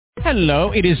Hello,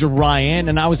 it is Ryan,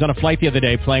 and I was on a flight the other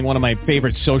day playing one of my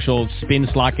favorite social spin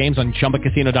slot games on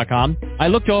ChumbaCasino.com. I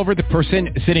looked over at the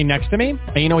person sitting next to me,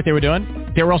 and you know what they were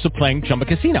doing? They were also playing Chumba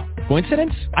Casino.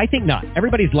 Coincidence? I think not.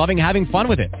 Everybody's loving having fun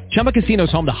with it. Chumba Casino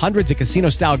is home to hundreds of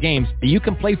casino-style games that you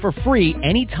can play for free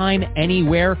anytime,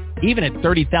 anywhere, even at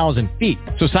 30,000 feet.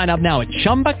 So sign up now at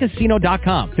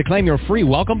ChumbaCasino.com to claim your free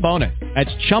welcome bonus. That's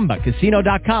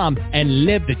ChumbaCasino.com and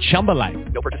live the Chumba life.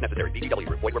 No purchase necessary. VGW.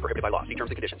 Void where prohibited by law. See terms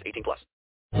and conditions. 18 plus.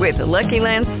 With the Lucky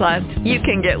Land Slots, you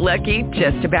can get lucky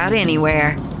just about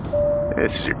anywhere.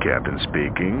 This is your captain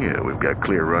speaking. We've got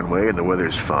clear runway and the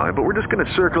weather's fine, but we're just going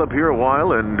to circle up here a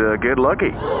while and get lucky.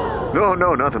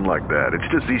 No, nothing like that.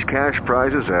 It's just these cash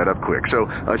prizes add up quick. So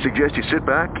I suggest you sit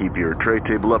back, keep your tray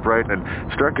table upright,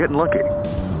 and start getting lucky.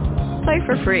 Play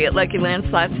for free at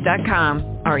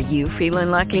LuckyLandSlots.com. Are you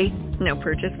feeling lucky? No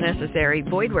purchase necessary.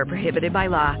 Void where prohibited by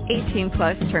law. 18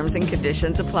 plus terms and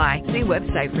conditions apply. See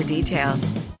website for details.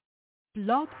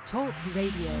 Blog Talk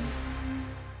Radio.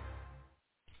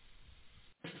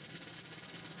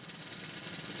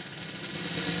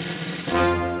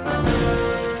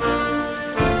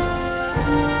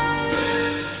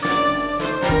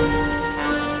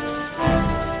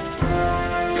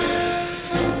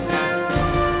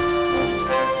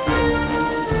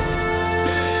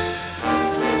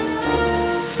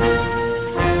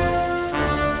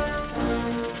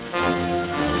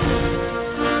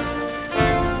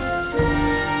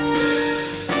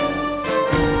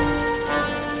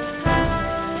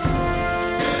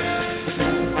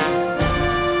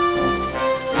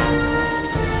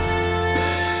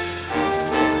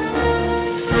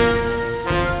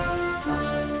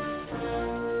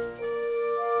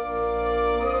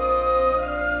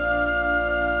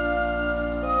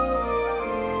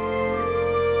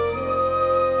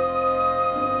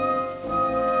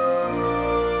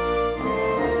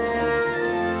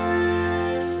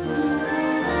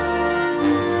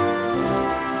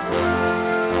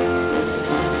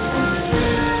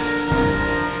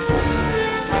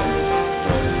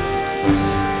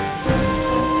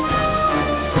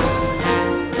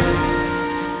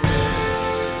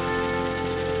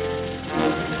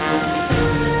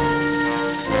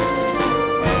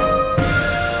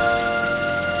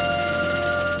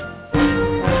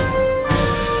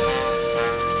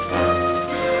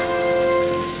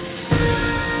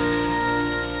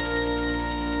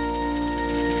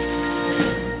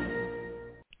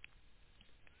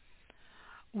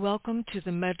 Welcome to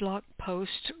the Medlock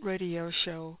Post Radio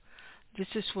Show. This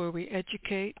is where we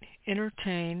educate,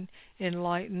 entertain,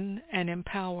 enlighten, and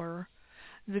empower.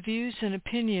 The views and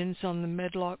opinions on the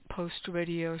Medlock Post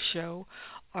Radio Show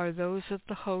are those of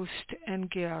the host and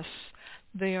guests.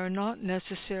 They are not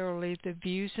necessarily the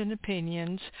views and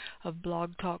opinions of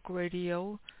Blog Talk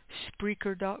Radio,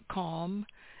 Spreaker.com,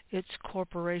 its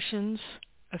corporations,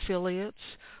 affiliates,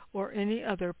 or any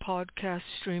other podcast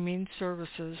streaming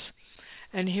services.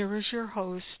 And here is your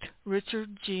host,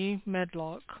 Richard G.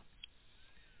 Medlock.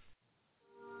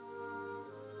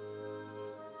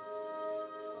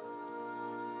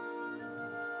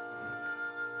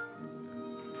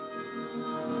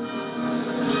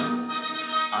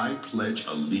 I pledge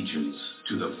allegiance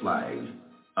to the flag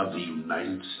of the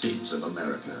United States of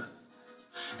America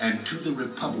and to the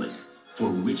republic for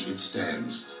which it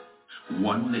stands,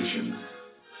 one nation,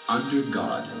 under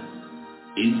God,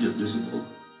 indivisible,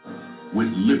 with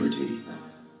liberty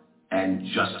and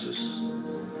justice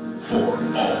for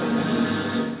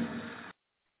all.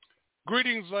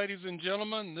 Greetings, ladies and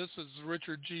gentlemen. This is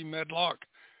Richard G. Medlock,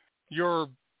 your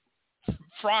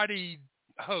Friday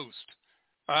host.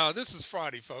 This is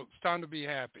Friday, folks. Time to be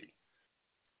happy.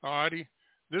 All righty.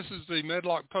 This is the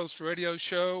Medlock Post Radio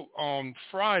Show on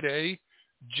Friday,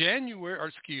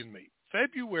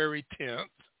 February 10th,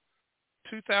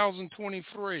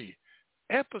 2023,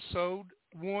 episode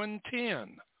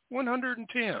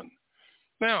 110.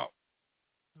 Now,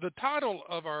 the title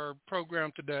of our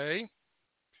program today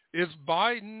is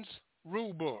Biden's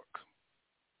Rule Book.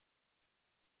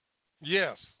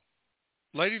 Yes,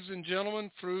 ladies and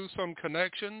gentlemen, through some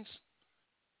connections,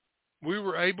 we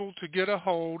were able to get a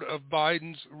hold of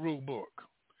Biden's Rule Book,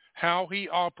 how he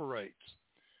operates.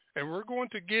 And we're going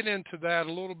to get into that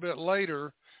a little bit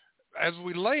later as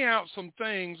we lay out some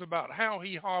things about how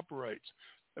he operates.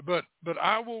 But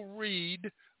I will read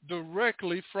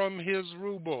directly from his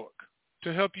rule book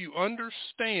to help you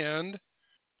understand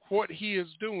what he is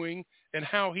doing and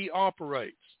how he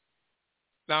operates.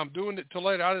 Now, I'm doing it till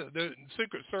later. The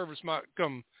Secret Service might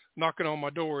come knocking on my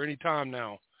door any time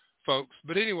now, folks.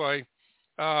 But anyway,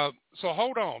 so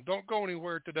hold on. Don't go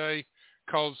anywhere today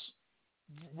because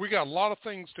we got a lot of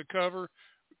things to cover.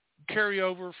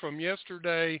 carryover from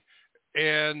yesterday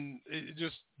and it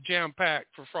just jam-packed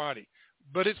for Friday.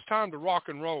 But it's time to rock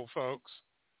and roll, folks.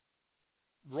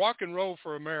 Rock and roll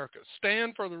for America.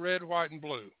 Stand for the red, white, and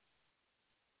blue.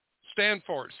 Stand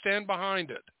for it. Stand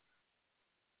behind it.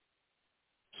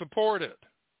 Support it.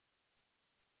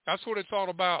 That's what it's all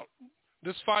about.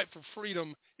 This fight for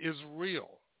freedom is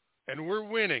real. And we're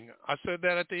winning. I said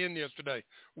that at the end yesterday.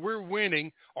 We're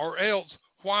winning, or else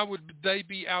why would they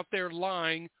be out there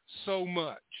lying so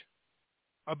much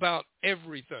about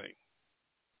everything?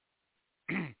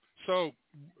 So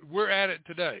we're at it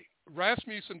today.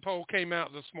 Rasmussen poll came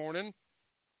out this morning.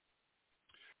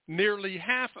 Nearly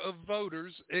half of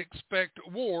voters expect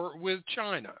war with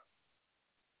China.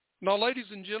 Now, ladies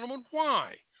and gentlemen,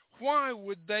 why? Why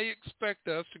would they expect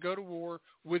us to go to war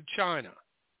with China?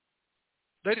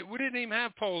 We didn't even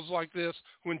have polls like this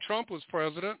when Trump was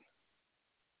president.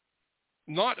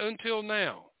 Not until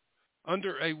now.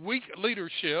 Under a weak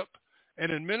leadership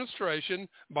and administration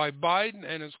by Biden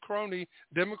and his crony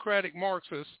Democratic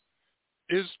Marxists,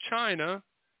 is China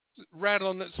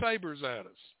rattling its sabers at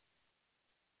us.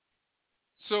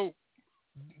 So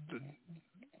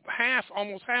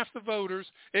almost half the voters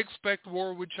expect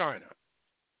war with China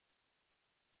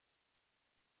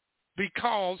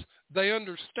because they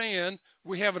understand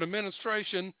we have an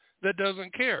administration that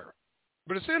doesn't care.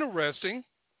 But it's interesting.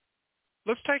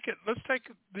 Let's take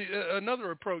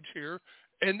another approach here,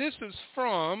 and this is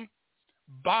from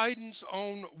Biden's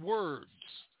own words.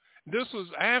 This was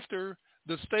after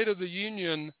the State of the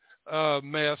Union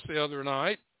mess the other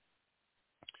night,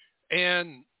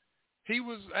 and he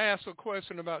was asked a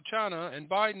question about China, and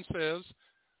Biden says,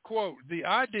 quote, "The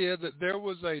idea that there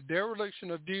was a dereliction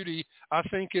of duty, I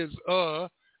think it's a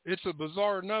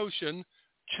bizarre notion.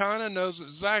 China knows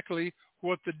exactly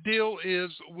what the deal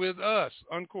is with us,"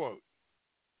 unquote.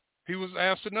 He was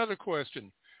asked another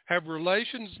question. Have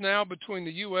relations now between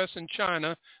the U.S. and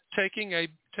China taken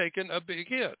a big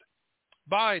hit?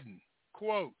 Biden,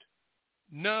 quote,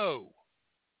 No.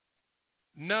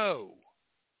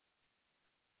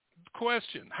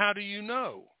 Question, how do you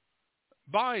know?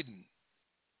 Biden,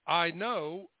 I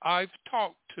know, I've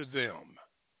talked to them.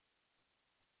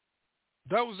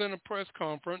 That was in a press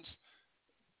conference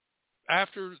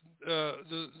after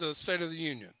the State of the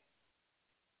Union.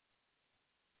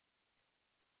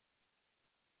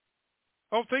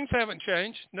 Oh, things haven't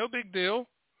changed. No big deal.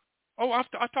 Oh, I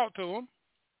talked to them.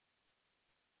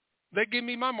 They give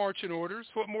me my marching orders.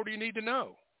 What more do you need to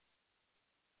know?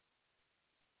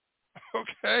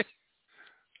 Okay.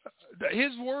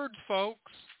 His words,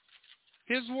 folks.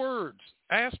 His words,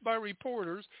 asked by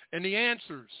reporters, and the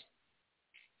answers.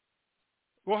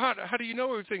 Well, how do you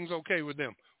know everything's okay with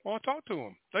them? Well, I talked to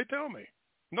them. They tell me.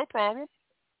 No problem.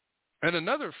 And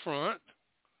another front,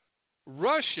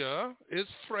 Russia is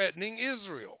threatening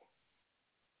Israel.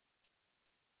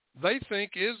 They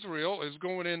think Israel is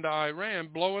going into Iran,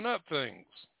 blowing up things.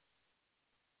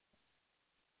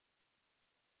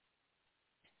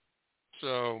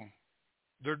 So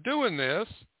they're doing this,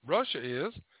 Russia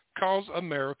is, because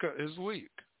America is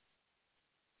weak.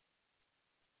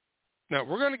 Now,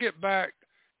 we're going to get back.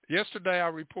 Yesterday I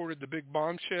reported the big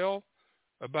bombshell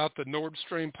about the Nord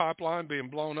Stream pipeline being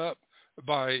blown up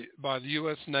by the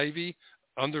U.S. Navy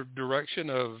under direction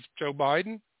of Joe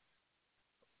Biden.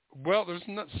 Well, there's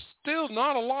still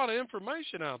not a lot of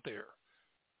information out there.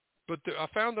 But I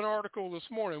found an article this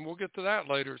morning. We'll get to that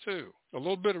later, too. A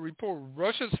little bit of report.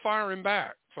 Russia's firing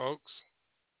back, folks.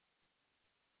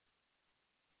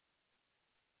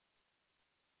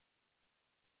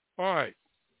 All right.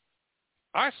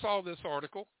 I saw this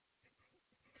article.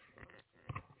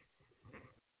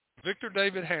 Victor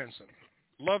David Hansen.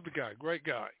 Love the guy. Great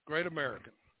guy. Great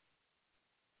American.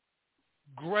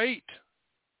 Great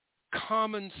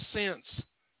common sense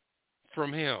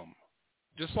from him.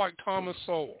 Just like Thomas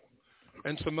Sowell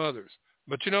and some others.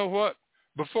 But you know what?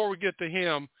 Before we get to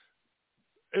him,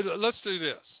 let's do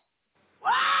this. Wow,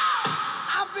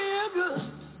 I feel good.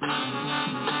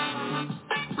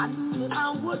 I knew that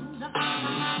I would not.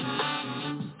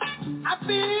 I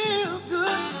feel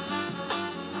good.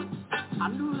 I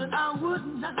knew that I would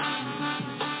not.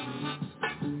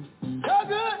 So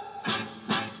good,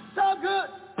 so good.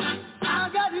 I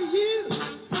got you.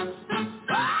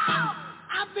 Wow,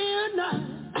 I feel nice.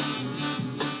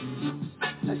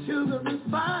 The sugar is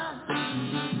fine.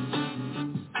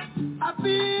 I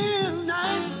feel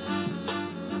nice.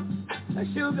 The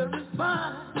sugar is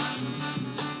fine.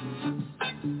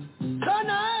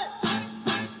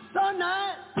 So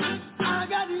nice, I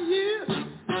got you.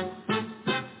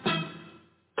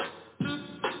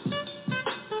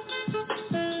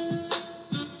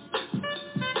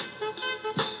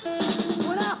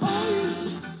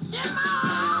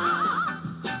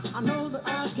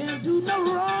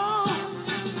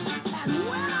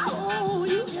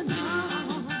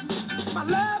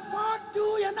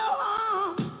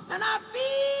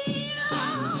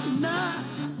 nice,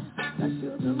 that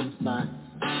sugar is fine.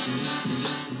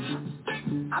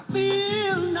 I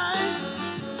feel nice,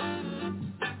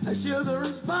 that sugar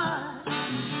is fine.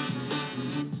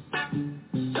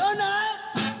 So nice,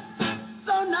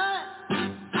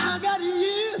 I got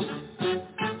you.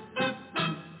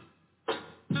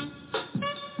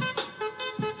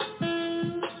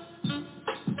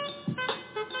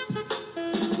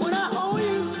 When I hold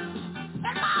you,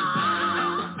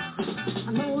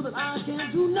 I know that I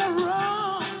can't do no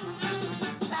wrong.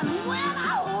 And when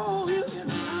I hold you in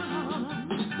my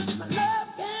arms, my love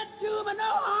can't do me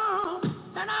no harm.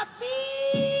 And I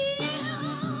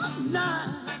feel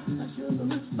nice, my sugar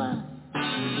is fine.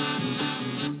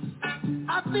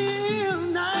 I feel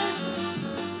nice,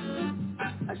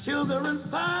 my sugar is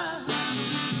fine.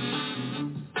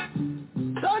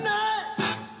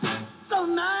 So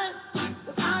nice,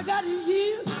 that I got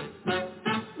you.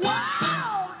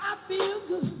 Wow, I feel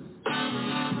good.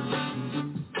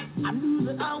 I knew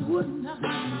that I would not.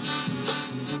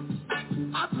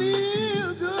 I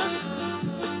feel good.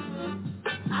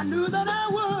 I knew that I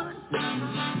would.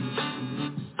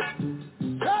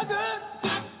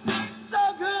 So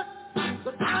good,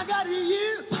 but I got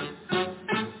you.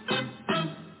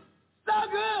 So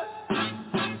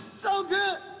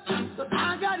good, but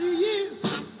I got you.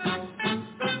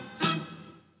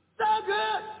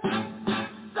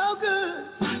 So good,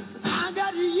 but I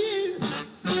got you.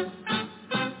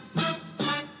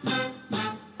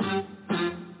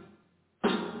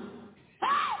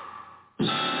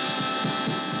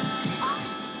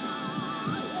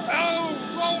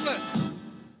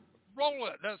 Roll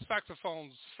it. That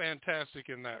saxophone's fantastic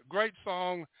in that. Great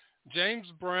song.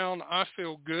 James Brown, I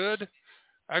Feel Good.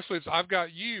 Actually, it's I've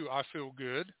Got You, I Feel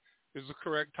Good is the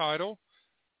correct title.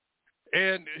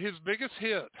 And his biggest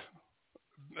hit,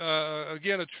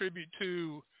 again, a tribute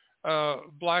to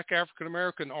black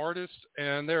African-American artists,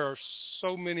 and there are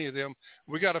so many of them.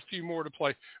 We got a few more to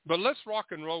play. But let's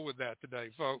rock and roll with that today,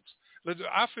 folks.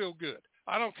 I feel good.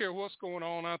 I don't care what's going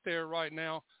on out there right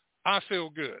now. I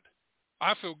feel good.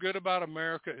 I feel good about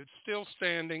America. It's still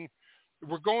standing.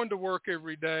 We're going to work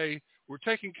every day. We're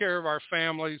taking care of our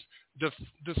families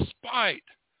despite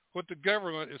what the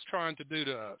government is trying to do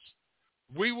to us.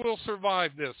 We will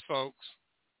survive this, folks.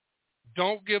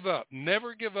 Don't give up.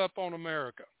 Never give up on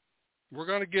America. We're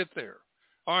going to get there.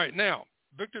 All right, now,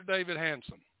 Victor David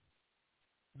Hanson.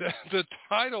 The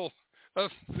title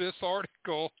of this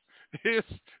article is,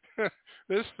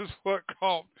 this is what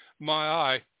caught my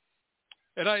eye.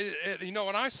 And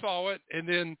when I saw it, and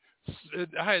then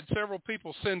I had several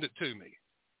people send it to me.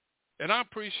 And I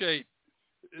appreciate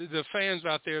the fans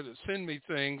out there that send me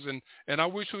things, and I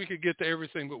wish we could get to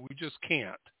everything, but we just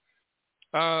can't.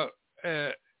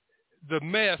 The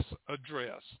mess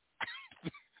address.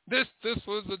 This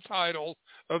was the title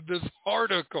of this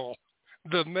article,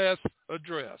 the mess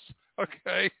address.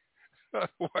 Okay?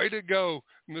 Way to go,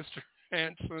 Mr.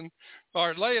 Hanson. All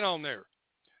right, lay it on there.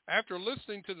 After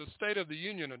listening to the State of the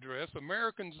Union address,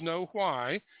 Americans know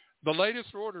why the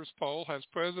latest Reuters poll has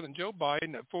President Joe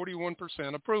Biden at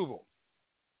 41% approval.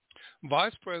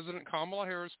 Vice President Kamala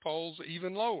Harris polls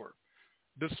even lower,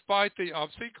 despite the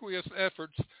obsequious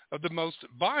efforts of the most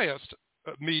biased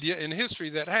media in history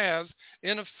that has,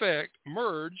 in effect,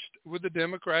 merged with the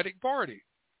Democratic Party.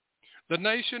 The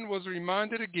nation was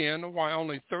reminded again why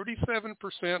only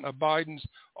 37% of Biden's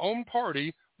own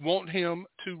party want him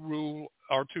to rule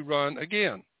or to run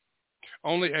again.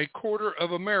 Only a quarter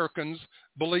of Americans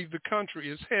believe the country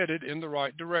is headed in the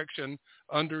right direction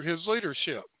under his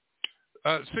leadership.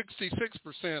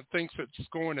 66% thinks it's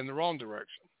going in the wrong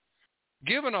direction.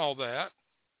 Given all that,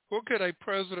 what could a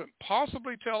president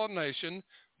possibly tell a nation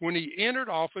when he entered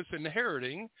office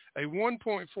inheriting a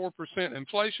 1.4%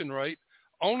 inflation rate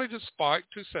only to spike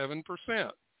to 7%?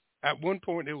 At one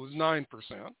point, it was 9%.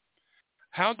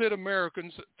 How did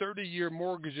Americans' 30-year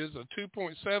mortgages of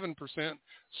 2.7%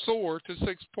 soar to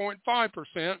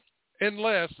 6.5% in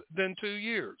less than 2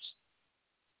 years?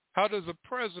 How does a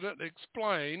president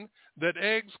explain that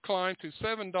eggs climb to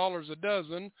 $7 a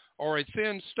dozen, or a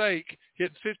thin steak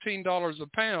hit $15 a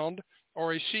pound,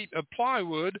 or a sheet of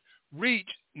plywood reach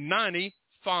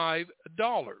 $95?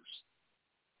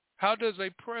 How does a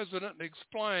president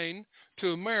explain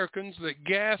to Americans that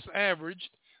gas averaged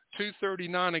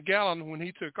 $2.39 a gallon when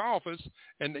he took office,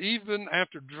 and even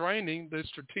after draining the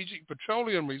Strategic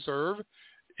Petroleum Reserve,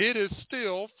 it is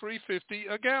still $3.50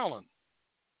 a gallon,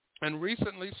 and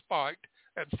recently spiked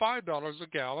at $5 a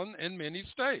gallon in many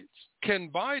states? Can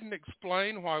Biden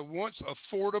explain why once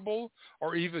affordable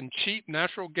or even cheap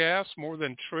natural gas more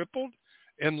than tripled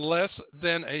in less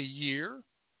than a year?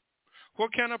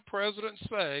 What can a president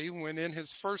say when in his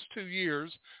first 2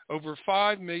 years, over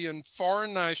 5 million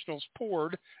foreign nationals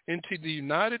poured into the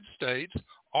United States,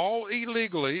 all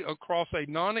illegally across a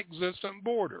non-existent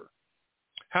border?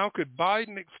 How could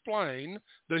Biden explain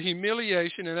the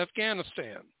humiliation in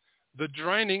Afghanistan, the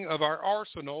draining of our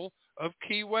arsenal of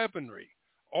key weaponry,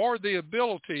 or the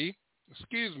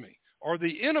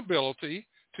inability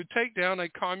to take down a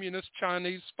communist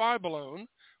Chinese spy balloon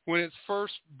when it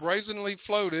first brazenly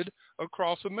floated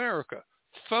across America,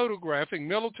 photographing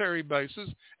military bases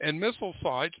and missile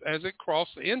sites as it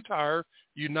crossed the entire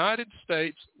United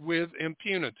States with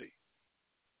impunity?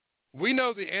 We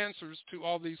know the answers to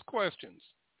all these questions.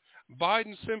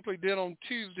 Biden simply did on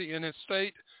Tuesday in his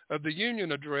State of the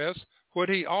Union address what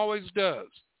he always does: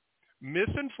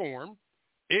 misinform,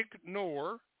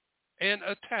 ignore, and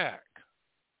attack.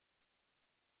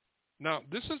 Now,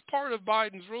 this is part of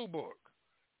Biden's rule book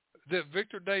that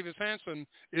Victor Davis Hanson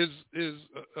is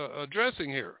addressing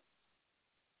here.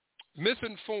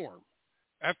 Misinform,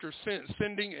 after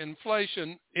sending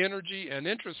inflation, energy, and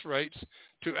interest rates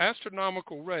to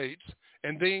astronomical rates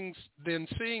and then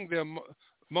seeing them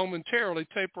momentarily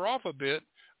taper off a bit,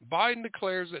 Biden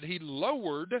declares that he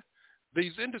lowered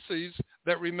these indices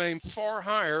that remain far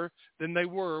higher than they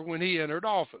were when he entered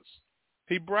office.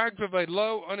 He brags of a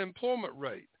low unemployment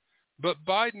rate, but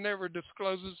Biden never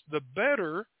discloses the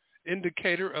better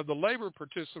indicator of the labor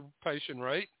participation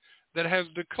rate that has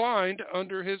declined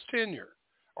under his tenure,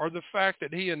 or the fact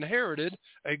that he inherited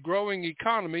a growing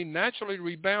economy naturally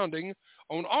rebounding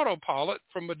on autopilot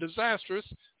from a disastrous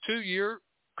 2-year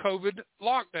COVID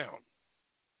lockdown.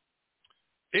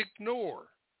 Ignore.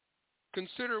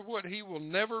 Consider what he will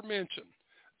never mention.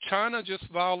 China just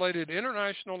violated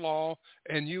international law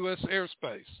and U.S.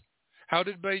 airspace. How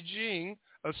did Beijing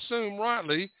assume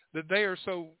rightly that they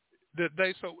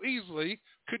so easily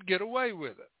could get away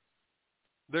with it?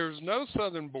 There's no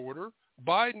southern border.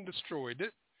 Biden destroyed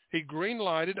it. He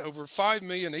green-lighted over 5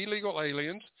 million illegal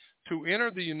aliens to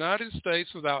enter the United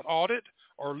States without audit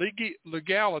or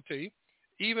legality,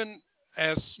 even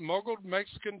as smuggled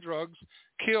Mexican drugs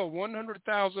kill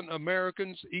 100,000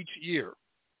 Americans each year.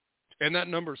 And that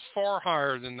number's far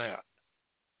higher than that.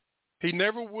 He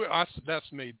never will,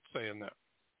 that's me saying that.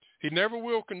 He never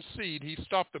will concede he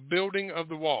stopped the building of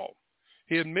the wall.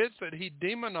 He admits that he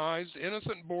demonized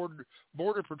innocent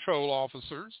border patrol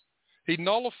officers. He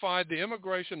nullified the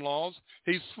immigration laws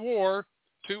he swore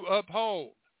to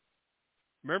uphold.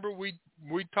 Remember we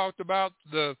talked about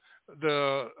the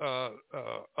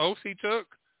oath he took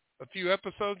a few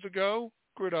episodes ago,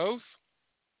 grid oath?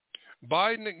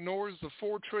 Biden ignores the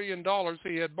 $4 trillion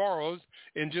he had borrowed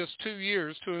in just 2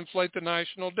 years to inflate the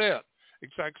national debt.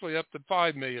 It's actually up to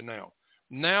 $5 million now.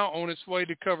 Now on its way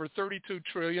to cover $32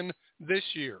 trillion this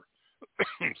year.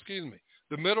 Excuse me.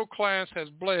 The middle class has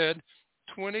bled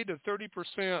 20 to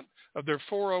 30% of their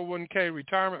 401k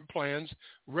retirement plans,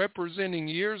 representing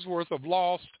years' worth of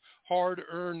lost,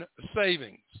 hard-earned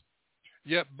savings.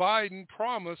 Yet Biden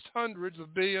promised hundreds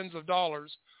of billions of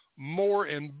dollars more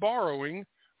in borrowing,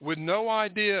 with no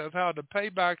idea of how to pay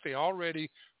back the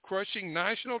already crushing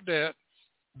national debt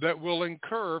that will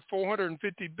incur $450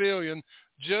 billion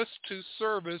just to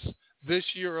service this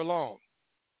year alone.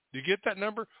 Do you get that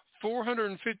number?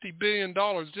 $450 billion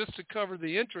just to cover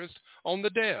the interest on the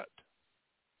debt.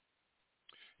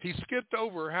 He skipped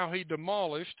over how he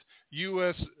demolished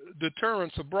U.S.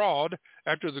 deterrence abroad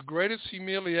after the greatest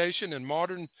humiliation in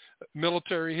modern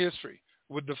military history,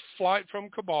 with the flight from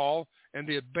Kabul and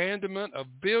the abandonment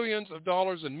of billions of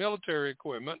dollars in military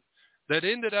equipment that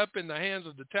ended up in the hands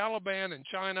of the Taliban in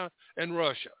China and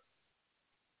Russia.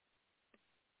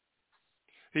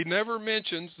 He never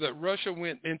mentions that Russia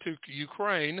went into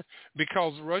Ukraine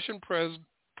because Russian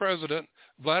President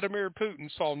Vladimir Putin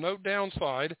saw no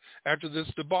downside after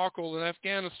this debacle in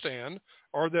Afghanistan,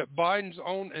 or that Biden's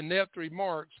own inept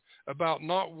remarks about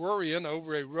not worrying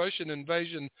over a Russian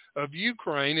invasion of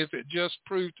Ukraine if it just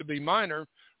proved to be minor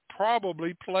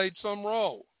probably played some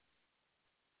role.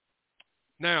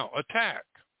 Now, attack.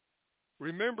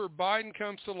 Remember, Biden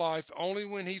comes to life only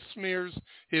when he smears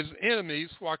his enemies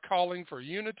while calling for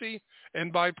unity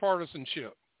and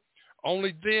bipartisanship.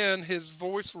 Only then his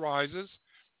voice rises,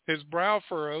 his brow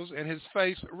furrows, and his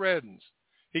face reddens.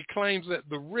 He claims that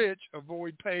the rich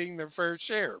avoid paying their fair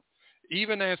share,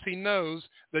 even as he knows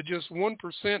that just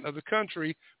 1% of the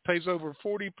country pays over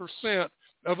 40%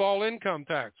 of all income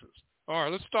taxes. All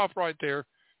right, let's stop right there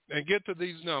and get to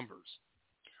these numbers.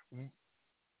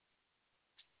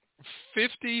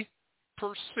 50%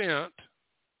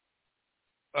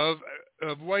 of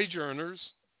wage earners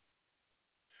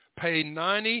pay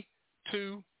 96%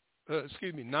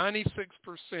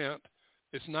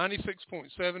 It's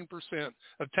 96.7%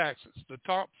 of taxes, the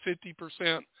top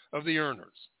 50% of the earners.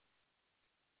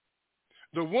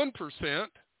 The 1%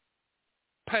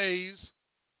 pays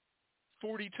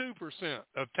 42%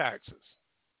 of taxes.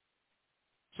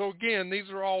 So again, these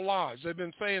are all lies. They've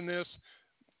been saying this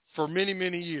for many,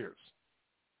 many years.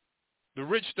 The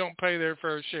rich don't pay their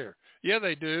fair share. Yeah,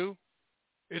 they do.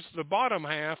 It's the bottom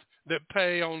half that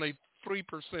pay only 3%.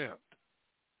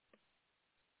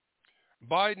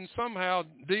 Biden somehow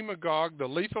demagogued the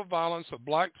lethal violence of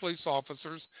black police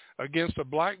officers against a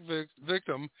black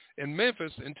victim in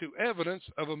Memphis into evidence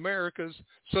of America's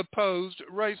supposed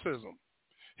racism.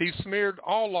 He smeared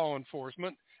all law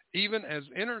enforcement, even as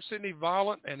inner-city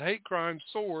violent and hate crimes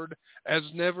soared as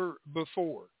never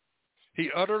before.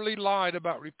 He utterly lied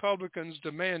about Republicans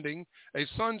demanding a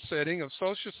sunsetting of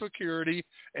Social Security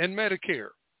and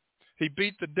Medicare. He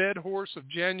beat the dead horse of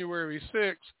January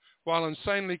 6th while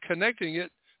insanely connecting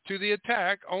it to the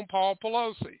attack on Paul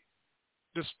Pelosi.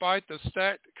 Despite the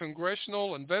stacked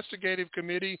Congressional Investigative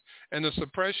Committee and the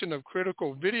suppression of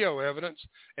critical video evidence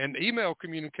and email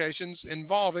communications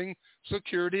involving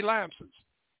security lapses.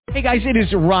 Hey guys, it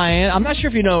is Ryan. I'm not sure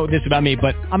if you know this about me,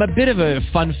 but I'm a bit of a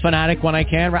fun fanatic when I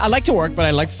can. I like to work, but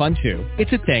I like fun too.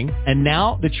 It's a thing. And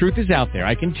now the truth is out there.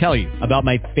 I can tell you about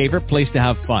my favorite place to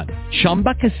have fun.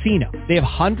 Chumba Casino. They have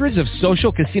hundreds of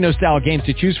social casino style games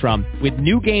to choose from with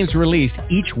new games released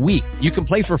each week. You can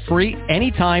play for free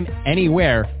anytime,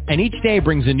 anywhere. And each day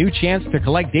brings a new chance to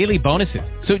collect daily bonuses.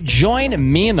 So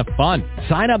join me in the fun.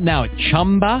 Sign up now at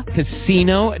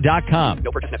ChumbaCasino.com.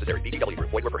 No purchase necessary. VGW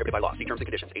Group. Void where prohibited by law. See terms and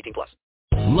conditions. 18+.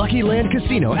 Lucky Land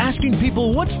Casino, asking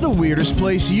people, what's the weirdest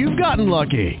place you've gotten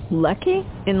lucky? Lucky?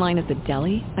 In line at the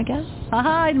deli, I guess?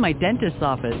 Aha, in my dentist's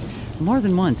office. More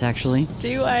than once, actually.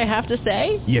 Do I have to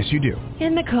say? Yes, you do.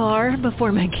 In the car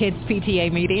before my kids'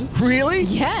 PTA meeting. Really?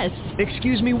 Yes.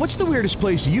 Excuse me, what's the weirdest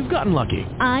place you've gotten lucky?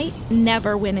 I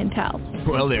never win and tell.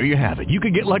 Well, there you have it. You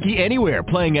can get lucky anywhere,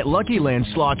 playing at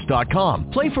LuckyLandSlots.com.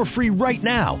 Play for free right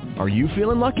now. Are you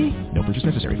feeling lucky? No purchase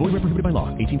necessary. Void where prohibited by law.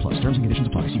 18+. Terms and conditions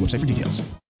apply. See website for details.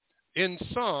 In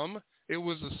sum, it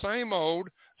was the same old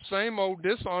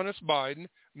dishonest Biden,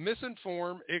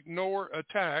 misinform, ignore,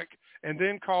 attack, and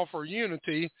then call for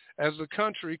unity as the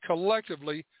country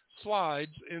collectively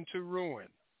slides into ruin.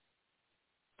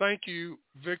 Thank you,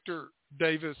 Victor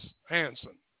Davis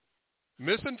Hanson.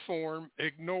 Misinform,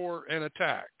 ignore, and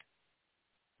attack.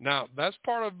 Now, that's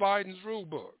part of Biden's rule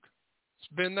book. It's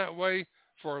been that way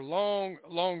for a long,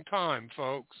 long time,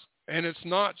 folks, and it's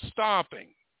not stopping.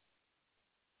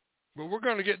 But we're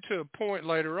going to get to a point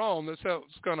later on that's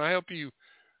going to help you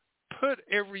put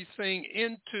everything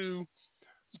into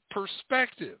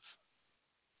perspective.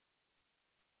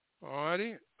 All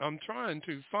righty? I'm trying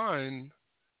to find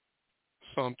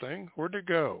something. Where'd it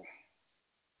go?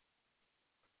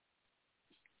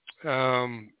 All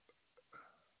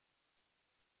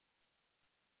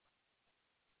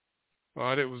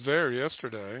right, it was there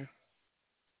yesterday.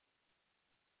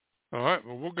 All right,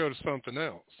 well, we'll go to something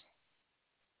else,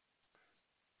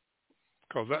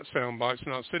 because that soundbite's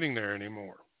not sitting there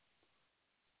anymore.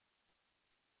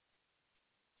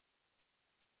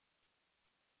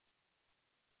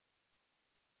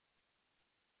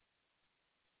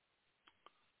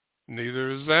 Neither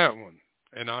is that one,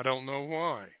 and I don't know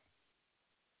why.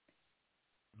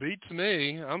 Beats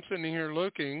me. I'm sitting here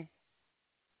looking.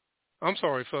 I'm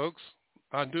sorry, folks.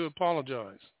 I do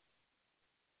apologize.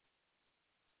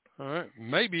 All right,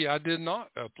 maybe I did not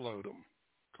upload them,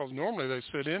 because normally they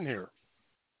sit in here.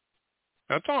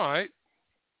 That's all right.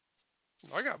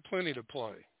 I got plenty to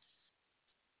play.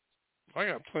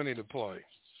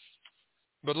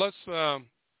 But let's, I'm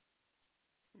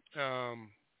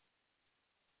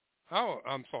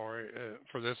sorry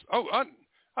for this. Oh,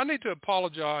 I need to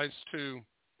apologize to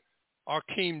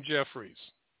Akeem Jeffries.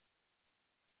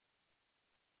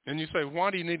 And you say,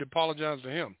 why do you need to apologize to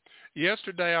him?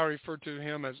 Yesterday I referred to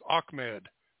him as Ahmed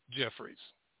Jeffries.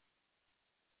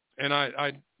 And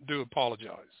I do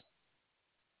apologize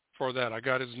for that. I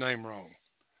got his name wrong.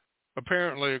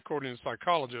 Apparently, according to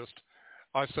psychologists,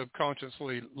 I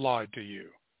subconsciously lied to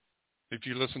you if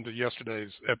you listen to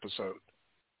yesterday's episode.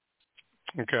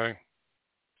 Okay.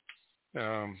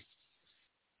 I'm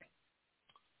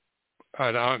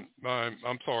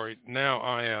sorry. Now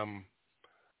I am.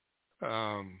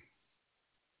 All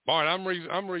right, I'm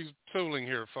retooling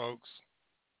here, folks.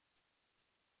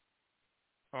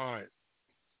 All right,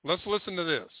 let's listen to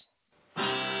this.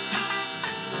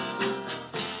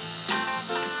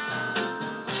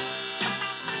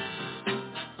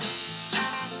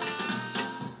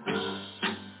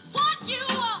 What you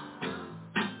want,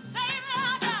 baby,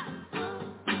 I got.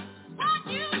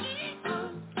 What you need,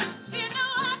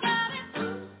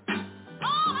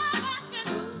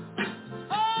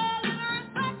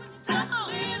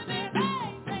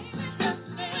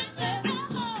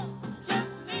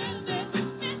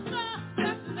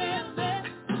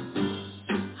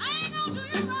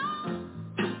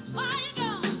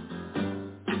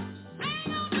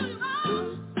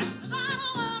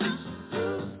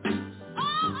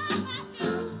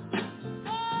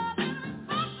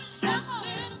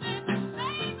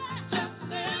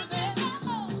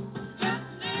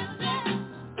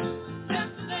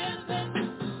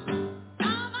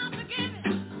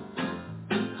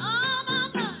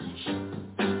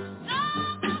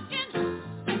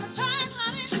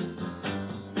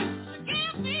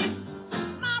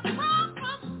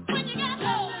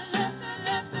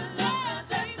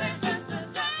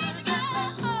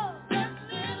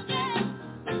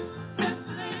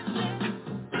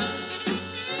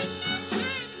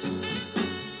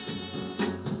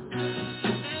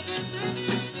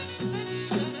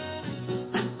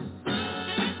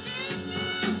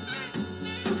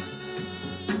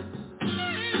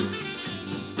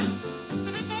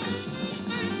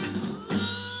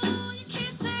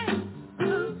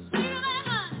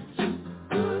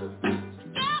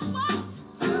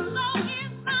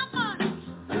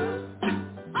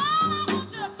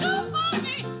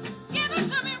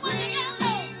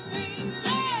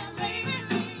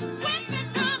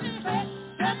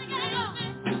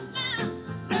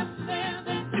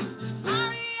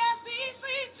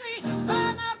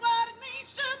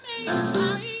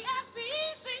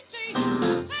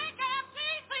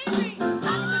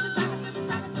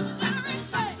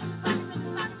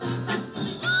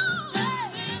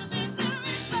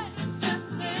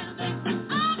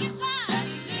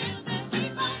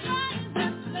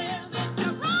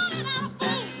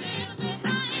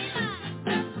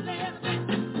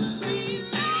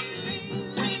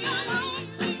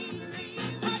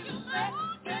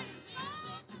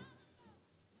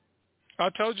 I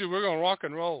told you we're going to rock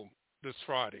and roll this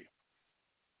Friday.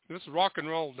 This is rock and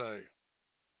roll day.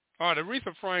 All right,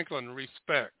 Aretha Franklin,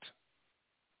 respect.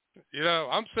 You know,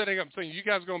 I'm sitting up thinking you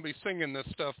guys are going to be singing this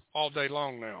stuff all day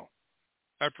long now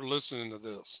after listening to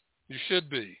this. You should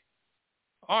be.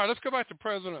 All right, let's go back to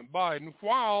President Biden.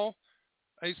 While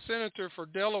a senator for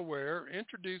Delaware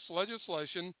introduced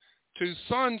legislation to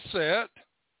sunset,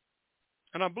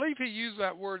 and I believe he used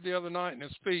that word the other night in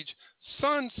his speech,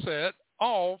 sunset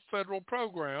all federal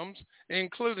programs,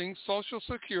 including Social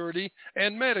Security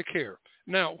and Medicare.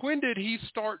 Now, when did he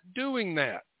start doing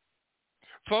that?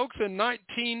 Folks, in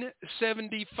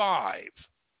 1975,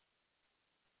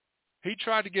 he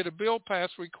tried to get a bill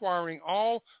passed requiring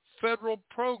all federal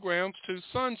programs to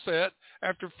sunset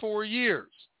after 4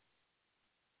 years.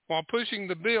 While pushing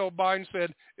the bill, Biden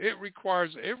said it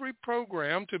requires every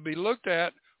program to be looked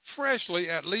at freshly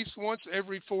at least once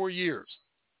every 4 years.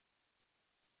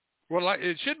 Well,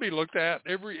 it should be looked at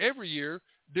every year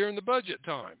during the budget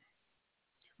time.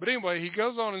 But anyway, he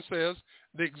goes on and says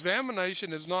the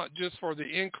examination is not just for the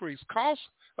increased cost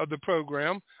of the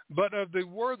program, but of the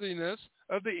worthiness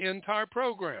of the entire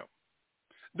program.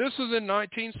 This was in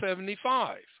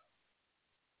 1975.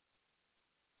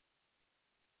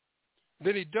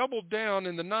 Then he doubled down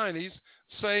in the 90s,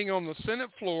 saying on the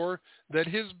Senate floor that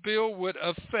his bill would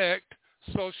affect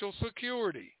Social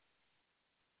Security.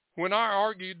 When I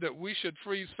argued that we should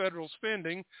freeze federal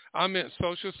spending, I meant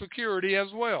Social Security as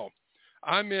well.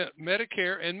 I meant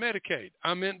Medicare and Medicaid.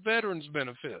 I meant veterans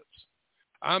benefits.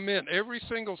 I meant every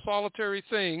single solitary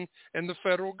thing in the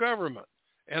federal government.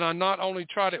 And I not only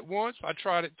tried it once, I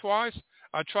tried it twice,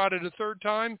 I tried it a third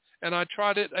time, and I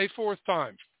tried it a fourth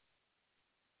time.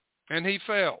 And he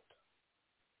failed.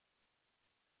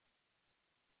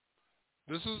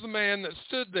 This is the man that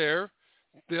stood there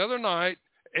the other night,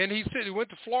 and he went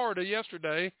to Florida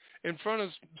yesterday in front of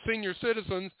senior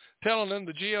citizens telling them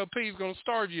the GOP is going to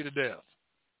starve you to death.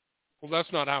 Well,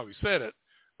 that's not how he said it.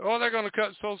 Oh, they're going to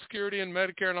cut Social Security and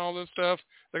Medicare and all this stuff.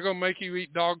 They're going to make you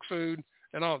eat dog food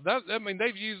and all that. I mean,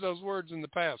 they've used those words in the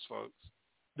past, folks,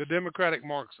 the Democratic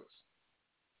Marxists.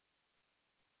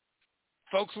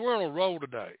 Folks, we're on a roll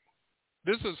today.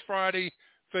 This is Friday,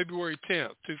 February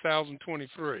 10th,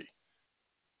 2023.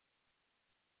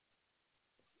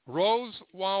 Rose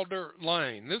Wilder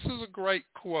Lane. This is a great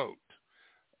quote.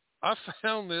 I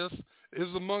found this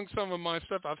is among some of my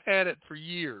stuff. I've had it for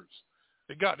years.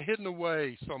 It got hidden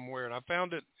away somewhere, and I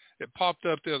found it. It popped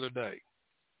up the other day.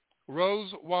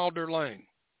 Rose Wilder Lane.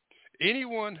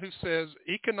 Anyone who says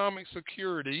economic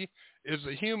security is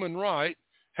a human right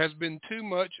has been too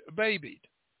much babied.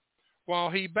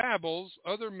 While he babbles,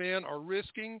 other men are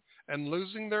risking and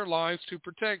losing their lives to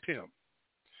protect him.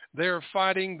 They are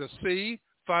fighting the sea,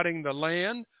 fighting the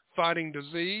land, fighting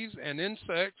disease and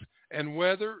insects and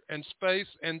weather and space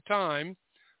and time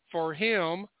for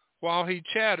him, while he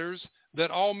chatters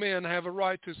that all men have a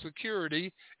right to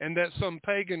security and that some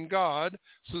pagan god,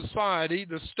 society,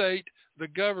 the state, the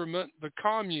government, the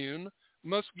commune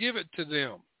must give it to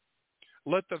them.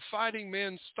 Let the fighting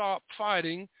men stop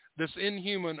fighting this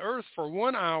inhuman earth for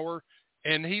 1 hour,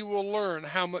 and he will learn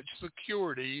how much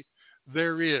security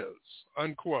there is,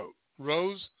 unquote.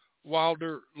 Rose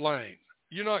Wilder Lane.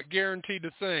 You're not guaranteed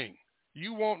a thing.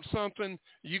 You want something,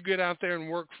 you get out there and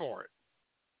work for it.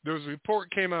 There was a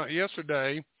report came out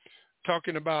yesterday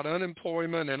talking about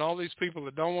unemployment and all these people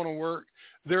that don't want to work.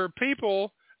 There are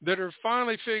people that are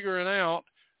finally figuring out,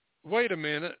 wait a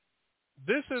minute,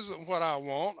 this isn't what I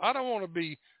want. I don't want to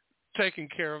be taken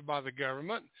care of by the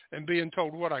government and being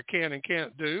told what I can and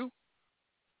can't do.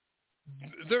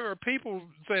 There are people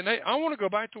saying, hey, I want to go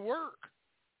back to work.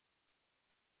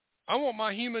 I want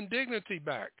my human dignity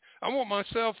back. I want my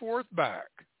self-worth back.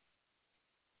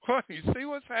 Well, you see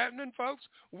what's happening, folks?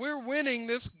 We're winning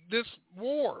this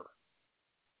war.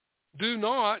 Do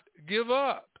not give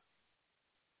up.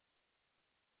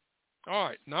 All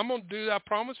right, now I'm going to do that. I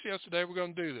promised yesterday we're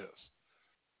going to do this.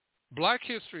 Black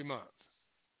History Month.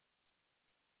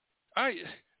 It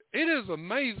is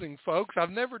amazing, folks.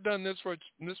 I've never done this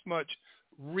much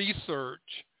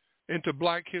research into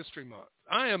Black History Month.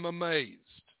 I am amazed.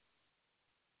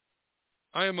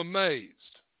 I am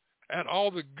amazed at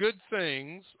all the good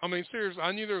things. I mean, seriously,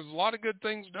 I knew there was a lot of good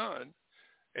things done,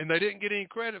 and they didn't get any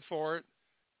credit for it.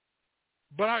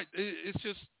 But it's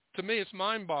just, to me, it's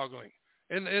mind-boggling.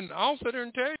 And I'll sit there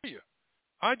and tell you,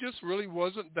 I just really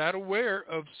wasn't that aware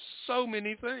of so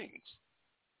many things.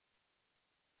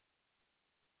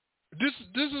 This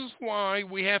is why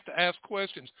we have to ask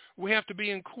questions. We have to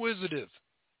be inquisitive.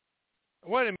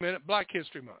 Wait a minute, Black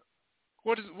History Month.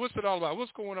 What's it all about?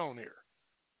 What's going on here?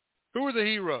 Who are the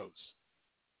heroes?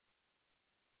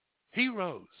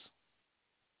 Heroes.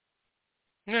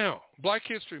 Now, Black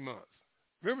History Month.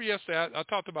 Remember yesterday I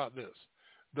talked about this.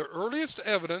 The earliest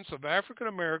evidence of African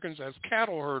Americans as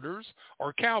cattle herders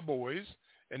or cowboys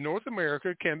in North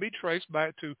America can be traced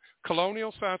back to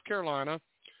colonial South Carolina,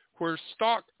 where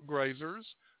stock grazers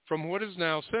from what is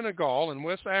now Senegal and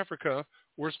West Africa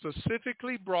were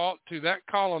specifically brought to that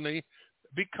colony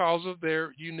because of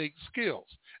their unique skills.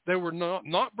 They were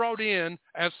not brought in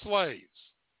as slaves.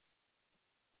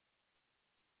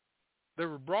 They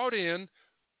were brought in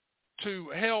to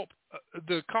help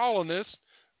the colonists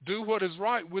do what is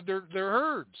right with their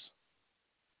herds.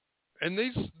 And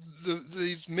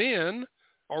these men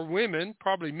or women,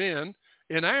 probably men,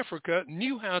 in Africa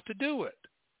knew how to do it.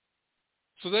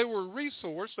 So they were a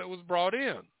resource that was brought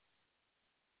in.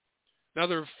 Now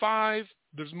there's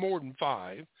more than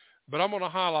 5, but I'm going to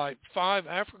highlight 5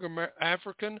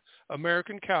 African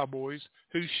American cowboys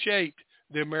who shaped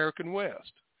the American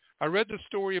West. I read the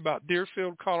story about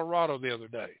Deerfield, Colorado the other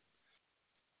day.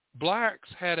 Blacks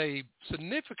had a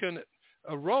significant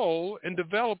role in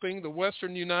developing the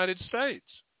western United States.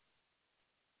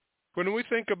 When we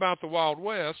think about the Wild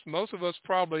West, most of us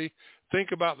probably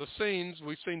think about the scenes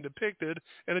we've seen depicted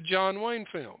in a John Wayne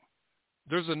film.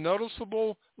 There's a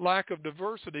noticeable lack of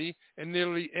diversity in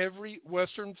nearly every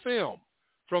Western film,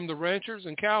 from the ranchers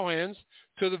and cowhands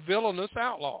to the villainous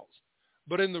outlaws.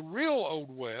 But in the real Old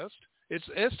West, it's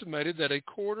estimated that a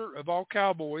quarter of all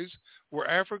cowboys were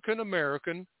African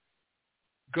American.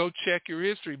 Go check your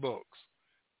history books.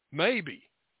 Maybe.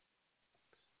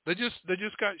 They just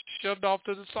got shoved off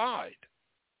to the side.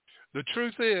 The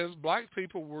truth is, black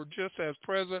people were just as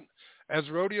present as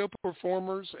rodeo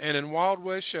performers and in Wild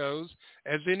West shows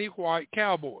as any white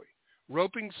cowboy,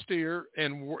 roping steer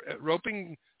and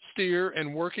working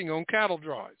on cattle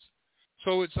drives.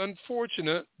 So it's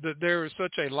unfortunate that there is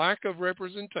such a lack of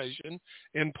representation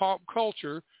in pop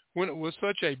culture when it was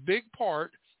such a big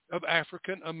part of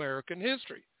African American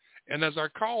history. And as our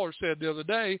caller said the other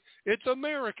day, it's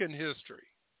American history.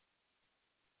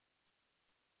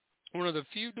 One of the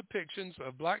few depictions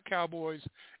of black cowboys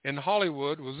in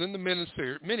Hollywood was in the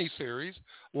miniseries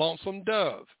Lonesome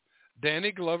Dove.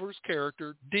 Danny Glover's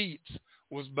character, Dietz,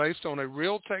 was based on a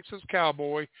real Texas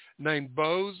cowboy named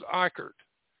Bose Eichert.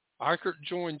 Eichert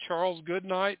joined Charles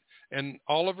Goodnight and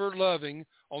Oliver Loving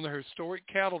on their historic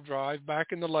cattle drive back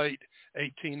in the late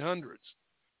 1800s.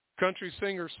 Country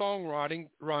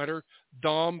singer-songwriter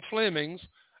Dom Fleming's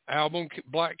album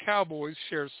Black Cowboys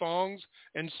shares songs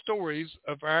and stories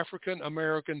of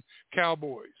African-American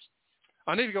cowboys.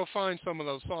 I need to go find some of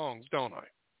those songs, don't I,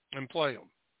 and play them.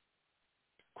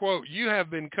 Quote, "You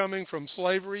have been coming from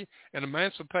slavery and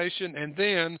emancipation, and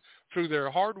then, through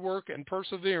their hard work and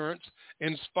perseverance,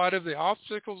 in spite of the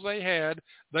obstacles they had,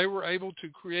 they were able to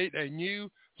create a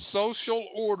new social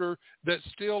order that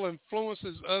still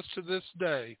influences us to this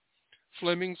day,"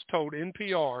 Flemings told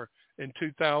NPR in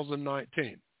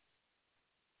 2019.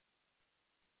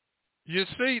 You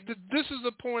see, this is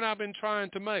the point I've been trying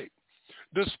to make.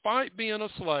 Despite being a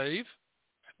slave,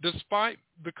 despite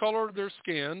the color of their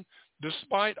skin,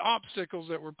 despite obstacles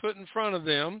that were put in front of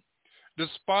them,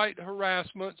 despite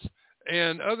harassments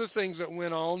and other things that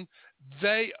went on,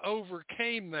 they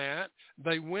overcame that.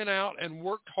 They went out and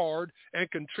worked hard and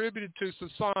contributed to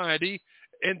society,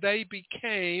 and they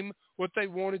became what they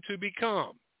wanted to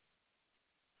become.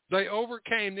 They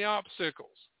overcame the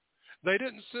obstacles. They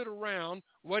didn't sit around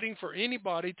waiting for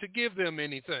anybody to give them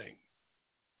anything.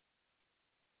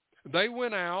 They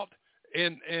went out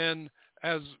and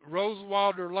as Rose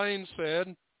Wilder Lane said,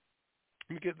 let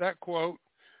me get that quote.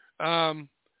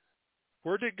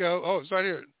 Where'd it go? Oh, it's right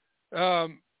here.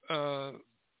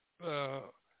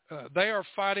 They are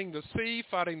fighting the sea,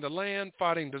 fighting the land,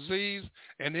 fighting disease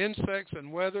and insects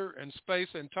and weather and space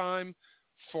and time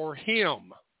for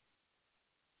him.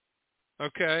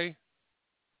 Okay?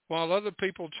 While other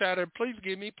people chatted, please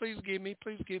give me, please give me,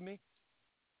 please give me.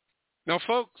 Now,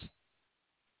 folks,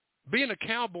 being a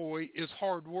cowboy is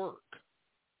hard work.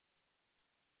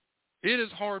 It is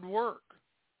hard work.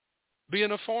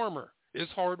 Being a farmer is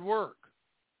hard work,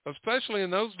 especially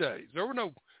in those days. There were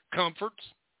no comforts.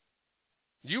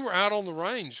 You were out on the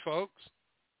range, folks.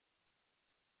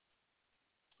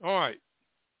 All right.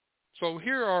 So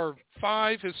here are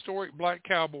 5 historic black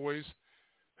cowboys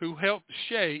who helped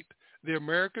shape the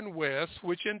American West,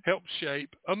 which helped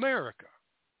shape America.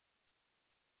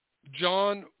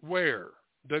 John Ware,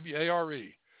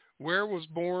 W-A-R-E. Ware was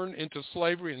born into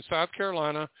slavery in South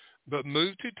Carolina, but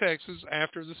moved to Texas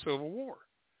after the Civil War.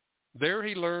 There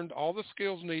he learned all the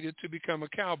skills needed to become a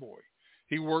cowboy.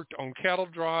 He worked on cattle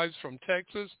drives from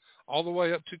Texas all the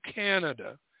way up to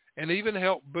Canada and even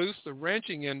helped boost the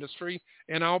ranching industry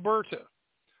in Alberta.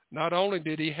 Not only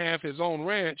did he have his own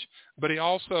ranch, but he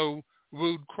also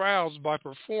wooed crowds by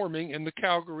performing in the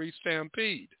Calgary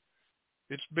Stampede.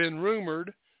 It's been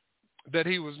rumored that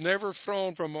he was never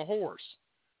thrown from a horse.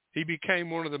 He became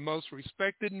one of the most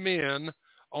respected men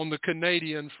on the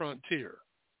Canadian frontier.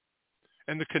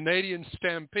 And the Canadian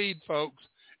Stampede, folks,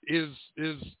 is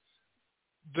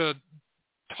the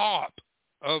top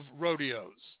of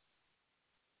rodeos.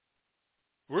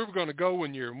 We were going to go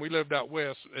one year, and we lived out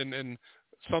west, and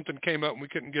something came up and we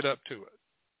couldn't get up to it.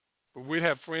 But we'd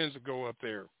have friends that go up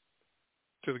there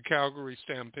to the Calgary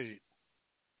Stampede.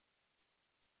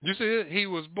 You see, he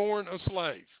was born a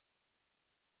slave,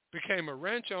 became a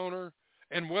ranch owner,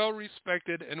 and well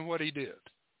respected in what he did.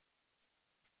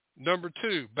 Number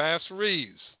 2, Bass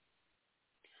Reeves.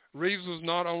 Reeves was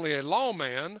not only a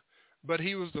lawman, but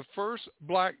he was the first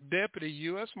black deputy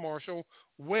U.S. Marshal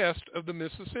west of the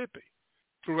Mississippi.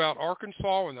 Throughout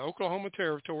Arkansas and the Oklahoma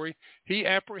Territory, he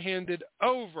apprehended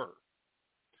over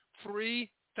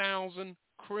 3,000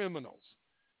 criminals.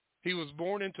 He was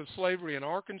born into slavery in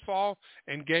Arkansas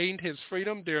and gained his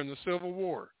freedom during the Civil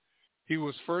War. He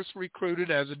was first recruited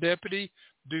as a deputy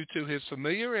due to his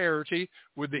familiarity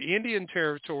with the Indian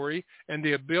Territory and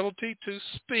the ability to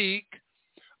speak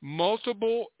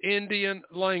multiple Indian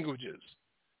languages.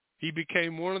 He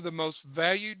became one of the most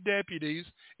valued deputies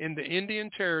in the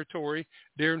Indian Territory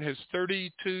during his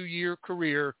 32-year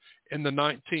career in the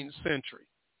 19th century.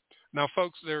 Now,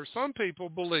 folks, there are some people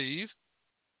believe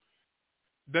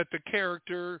that the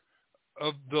character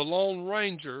of the Lone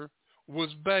Ranger was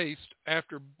based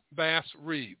after Bass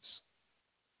Reeves.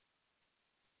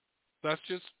 That's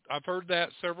just, I've heard that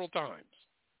several times.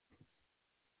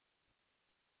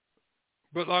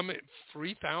 But I mean,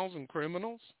 3,000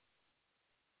 criminals?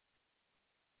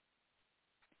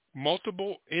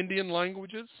 Multiple Indian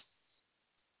languages?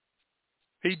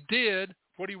 He did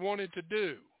what he wanted to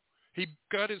do. He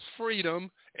got his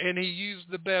freedom, and he used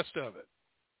the best of it.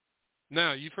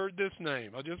 Now, you've heard this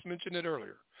name. I just mentioned it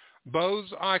earlier.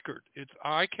 Bose Ikard. It's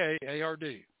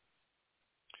I-K-A-R-D.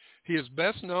 He is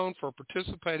best known for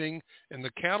participating in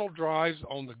the cattle drives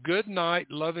on the Good Night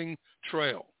Loving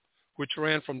Trail, which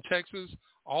ran from Texas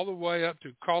all the way up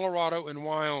to Colorado and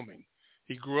Wyoming.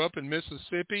 He grew up in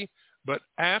Mississippi, but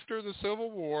after the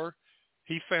Civil War,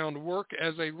 he found work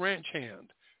as a ranch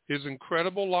hand. His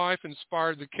incredible life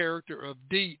inspired the character of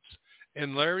Dietz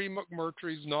in Larry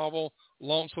McMurtry's novel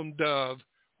Lonesome Dove,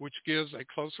 which gives a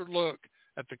closer look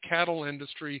at the cattle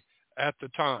industry at the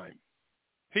time.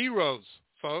 Heroes,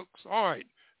 folks. All right,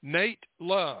 Nate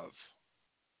Love.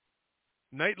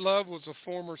 Nate Love was a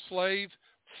former slave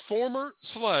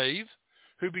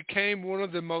who became one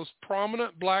of the most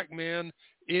prominent black men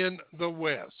in the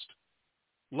West.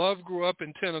 Love grew up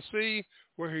in Tennessee,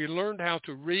 where he learned how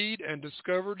to read and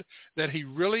discovered that he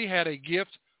really had a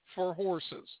gift for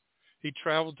horses. He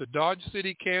traveled to Dodge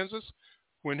City, Kansas,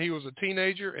 when he was a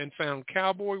teenager and found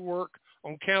cowboy work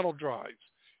on cattle drives.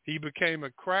 He became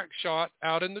a crack shot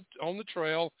out on the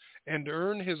trail and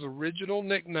earned his original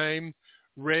nickname,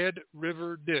 Red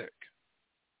River Dick.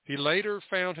 He later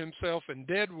found himself in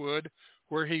Deadwood,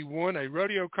 where he won a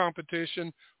rodeo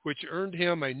competition, which earned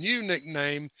him a new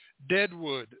nickname,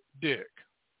 Deadwood Dick.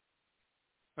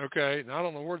 Okay, now I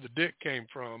don't know where the Dick came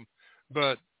from,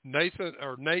 but Nate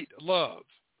Love.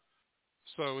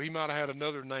 So he might have had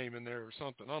another name in there or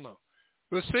something. I don't know.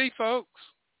 But see, folks,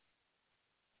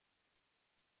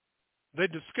 they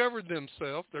discovered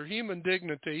themselves, their human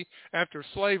dignity after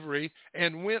slavery,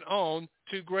 and went on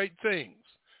to great things.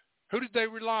 Who did they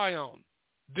rely on?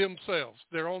 Themselves,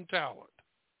 their own talent.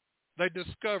 They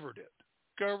discovered it.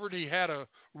 Discovered he had a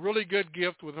really good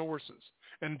gift with horses.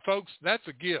 And folks, that's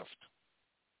a gift.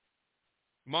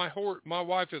 My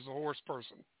wife is a horse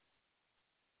person.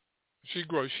 She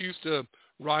used to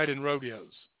ride in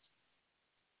rodeos.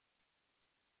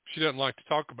 She doesn't like to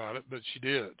talk about it, but she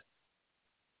did.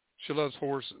 She loves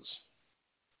horses.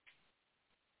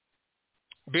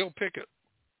 Bill Pickett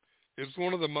is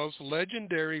one of the most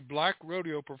legendary black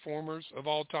rodeo performers of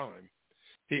all time.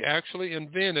 He actually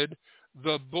invented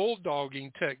the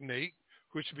bulldogging technique,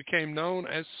 which became known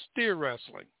as steer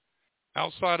wrestling.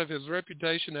 Outside of his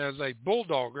reputation as a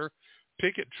bulldogger,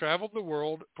 Pickett traveled the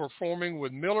world performing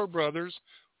with Miller Brothers'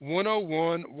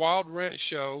 101 Wild Ranch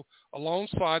Show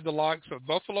alongside the likes of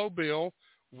Buffalo Bill,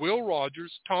 Will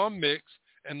Rogers, Tom Mix,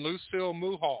 and Lucille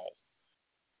Mulhall.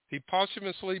 He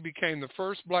posthumously became the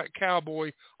first black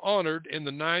cowboy honored in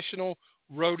the National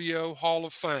Rodeo Hall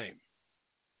of Fame.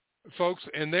 Folks,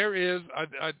 and there is,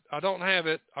 I don't have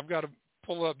it, I've got to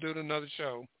pull up, do it another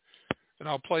show, and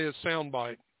I'll play a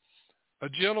soundbite. A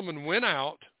gentleman went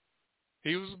out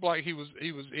He was black. He was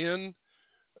in,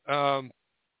 and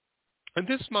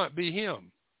this might be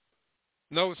him.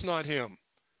 No, it's not him.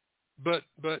 But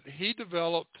he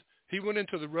went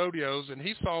into the rodeos, and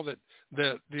he saw that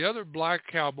the other black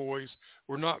cowboys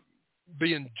were not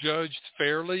being judged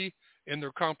fairly in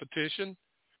their competition.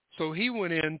 So he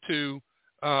went into,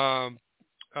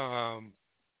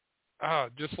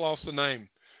 just lost the name,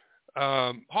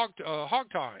 hog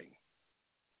tying,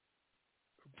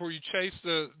 where you chase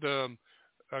the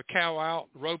cow out,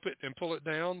 rope it, and pull it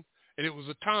down, and it was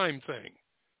a time thing.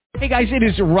 Hey guys, it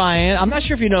is Ryan. I'm not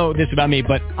sure if you know this about me,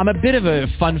 but I'm a bit of a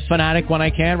fun fanatic when I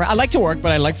can. I like to work,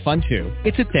 but I like fun too.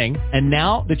 It's a thing. And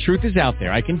now the truth is out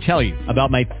there. I can tell you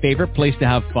about my favorite place to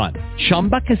have fun.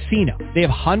 Chumba Casino. They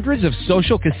have hundreds of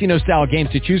social casino style games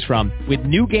to choose from with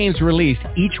new games released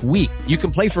each week. You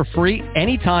can play for free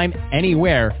anytime,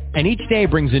 anywhere. And each day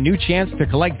brings a new chance to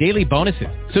collect daily bonuses.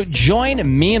 So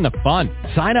join me in the fun.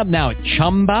 Sign up now at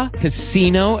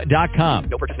ChumbaCasino.com.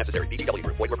 No purchase necessary. VGW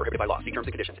Group. Void where prohibited by law. See terms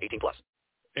and conditions. 18+.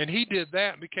 And he did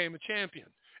that and became a champion.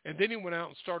 And then he went out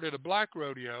and started a black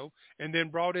rodeo and then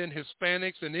brought in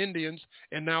Hispanics and Indians,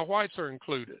 and now whites are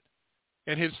included.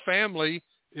 And his family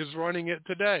is running it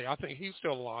today. I think he's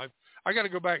still alive. I got to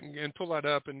go back and pull that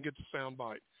up and get the sound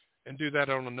bite and do that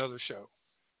on another show.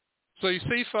 So you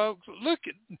see, folks, look,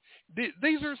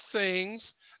 these are things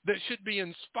that should be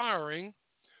inspiring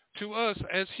to us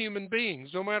as human beings,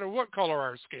 no matter what color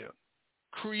our skin.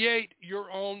 Create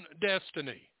your own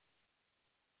destiny.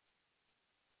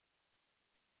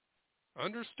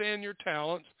 Understand your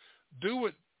talents. Do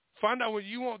it. Find out what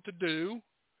you want to do,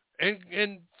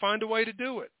 and find a way to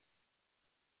do it.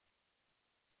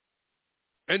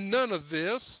 And none of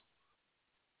this,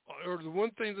 or the one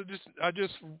thing that I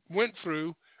just went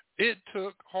through, it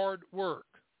took hard work.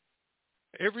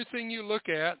 Everything you look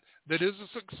at that is a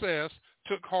success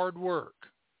took hard work.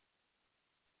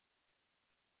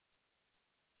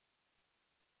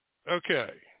 Okay.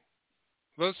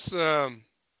 Let's,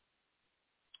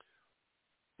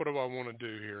 what do I want to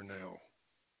do here now?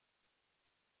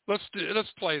 Let's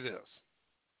play this.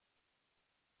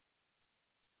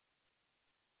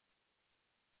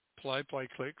 Play,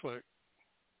 click, click.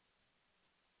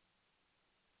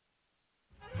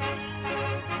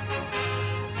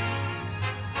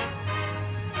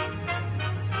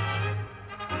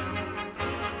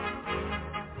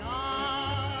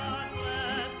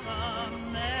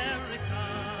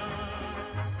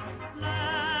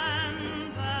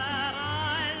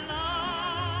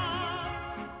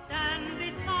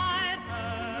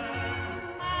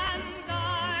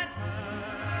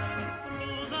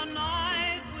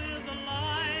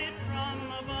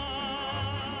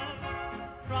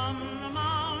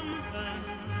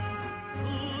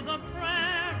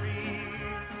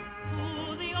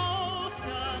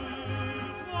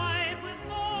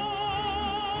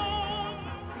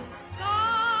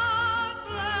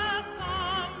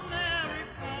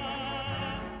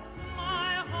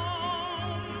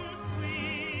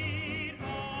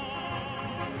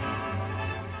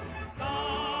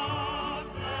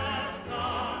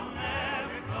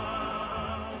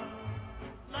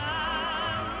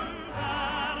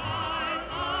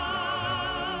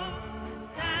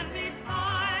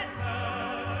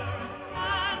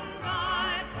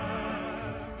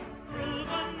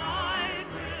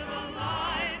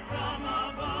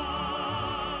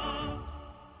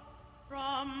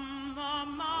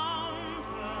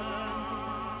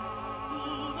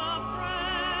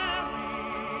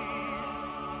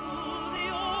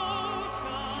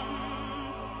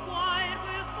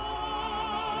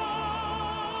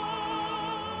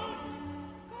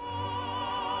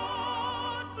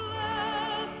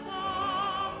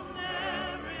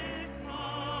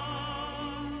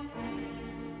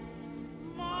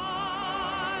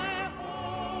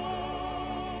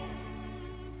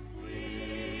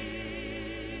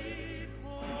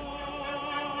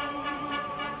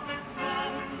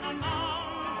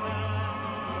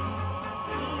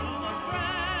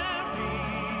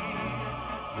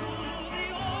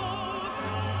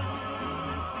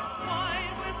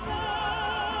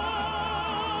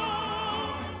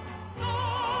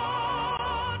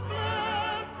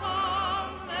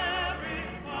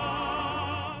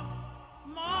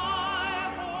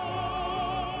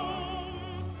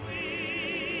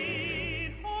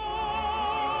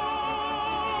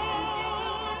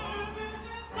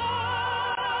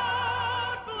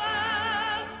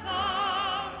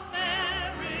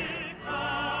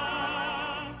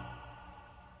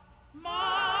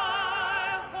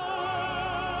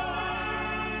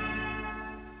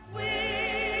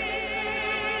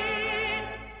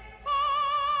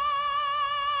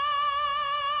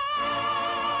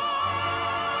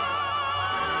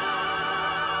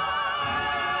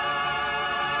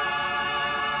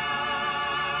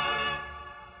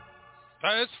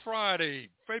 It's Friday,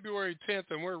 February 10th,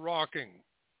 and we're rocking.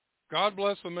 God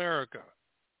bless America.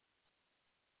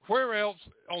 Where else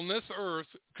on this earth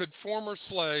could former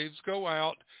slaves go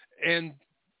out and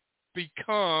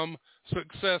become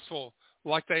successful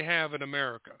like they have in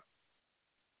America?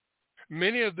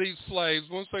 Many of these slaves,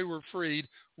 once they were freed,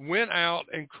 went out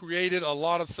and created a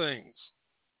lot of things.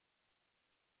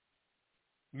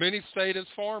 Many stayed as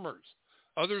farmers.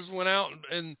 Others went out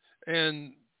and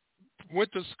went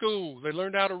to school. They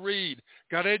learned how to read,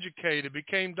 got educated,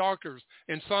 became doctors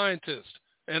and scientists,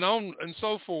 and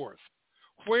so forth.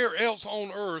 Where else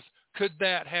on earth could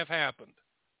that have happened?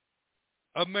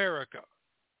 America.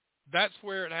 That's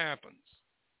where it happens.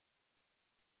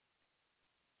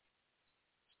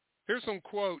 Here's some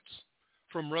quotes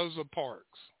from Rosa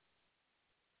Parks.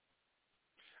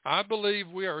 I believe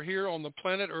we are here on the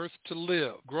planet Earth to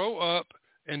live, grow up,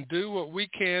 and do what we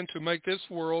can to make this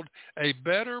world a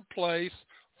better place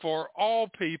for all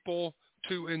people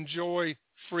to enjoy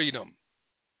freedom.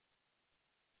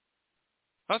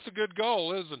 That's a good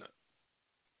goal, isn't it?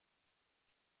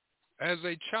 As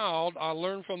a child, I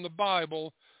learned from the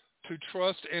Bible to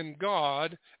trust in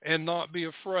God and not be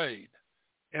afraid.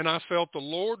 And I felt the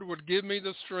Lord would give me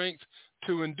the strength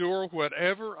to endure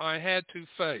whatever I had to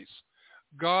face.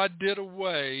 God did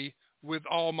away with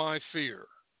all my fear.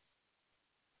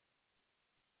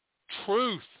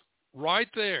 Truth, right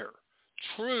there.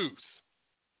 Truth.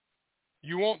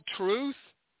 You want truth?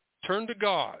 Turn to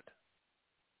God.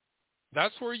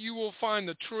 That's where you will find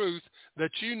the truth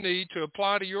that you need to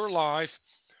apply to your life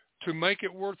to make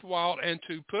it worthwhile and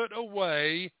to put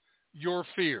away your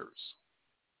fears.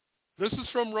 This is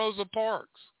from Rosa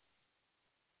Parks.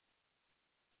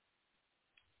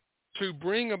 To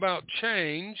bring about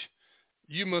change,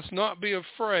 you must not be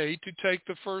afraid to take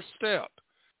the first step.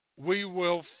 We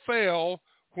will fail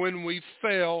when we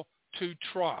fail to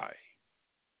try.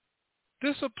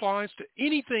 This applies to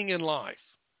anything in life,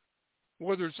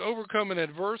 whether it's overcoming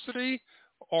adversity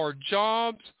or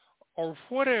jobs or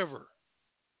whatever.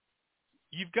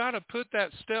 You've got to put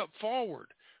that step forward.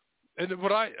 And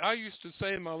what I used to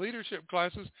say in my leadership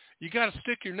classes, you got to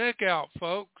stick your neck out,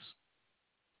 folks.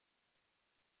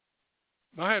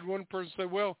 I had one person say,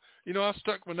 well, I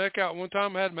stuck my neck out one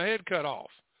time. I had my head cut off.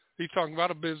 He's talking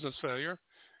about a business failure.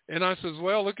 And I says,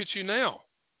 well, look at you now.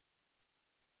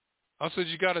 I said,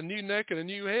 you got a new neck and a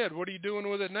new head. What are you doing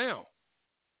with it now?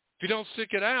 If you don't stick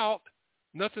it out,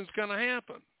 nothing's going to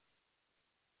happen.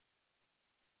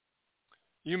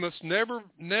 You must never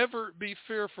be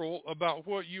fearful about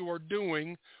what you are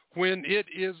doing when it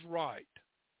is right.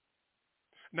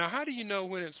 Now, how do you know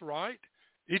when it's right?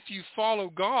 If you follow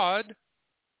God,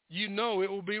 you know it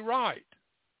will be right.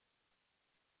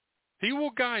 He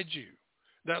will guide you.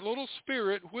 That little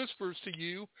spirit whispers to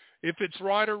you if it's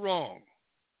right or wrong.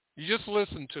 You just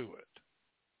listen to it.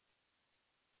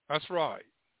 That's right.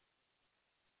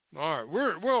 All right,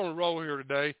 we're on a roll here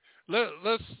today.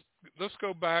 Let's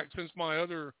go back, since my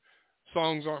other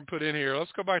songs aren't put in here.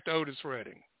 Let's go back to Otis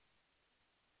Redding.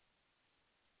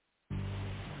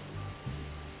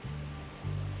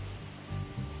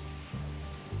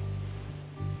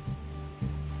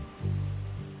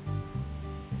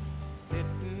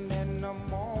 Sitting in the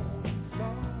morning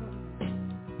sun,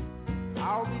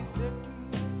 I'll be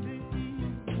sitting when the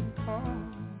evening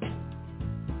comes,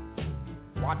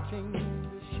 watching the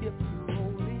ships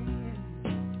roll in.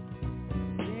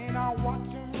 And I watch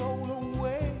them roll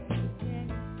away again,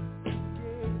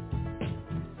 yeah.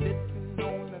 Sitting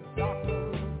on the dock of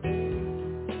the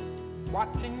bay,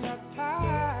 watching the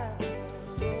tide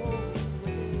roll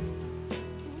away.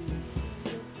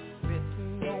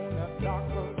 Sitting on the dock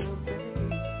of the bay,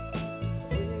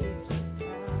 wasting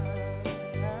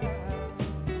time.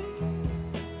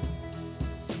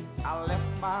 I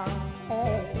left my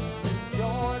home in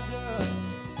Georgia,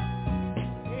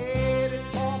 headed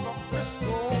for the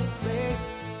Frisco Bay.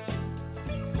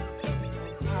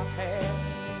 I've had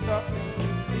nothing to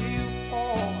live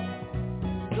for.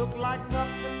 Look like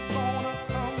nothing's gonna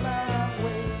come my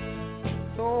way.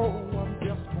 So I'm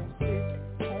just gonna sit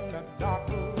on the dock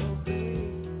of the bay,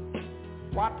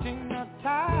 watching the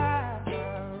tide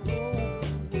roll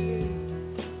away.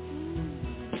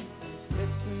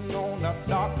 Sitting on the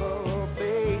dock of the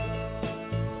bay,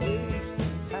 wasting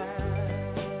time.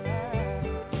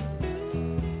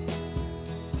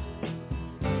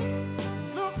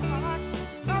 Look like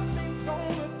nothing's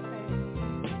gonna change.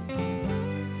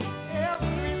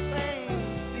 Everything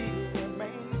still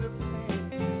remains the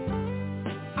same.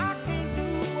 I can't do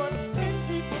what 10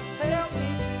 people tell me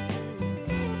to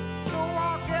do, so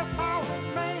I guess I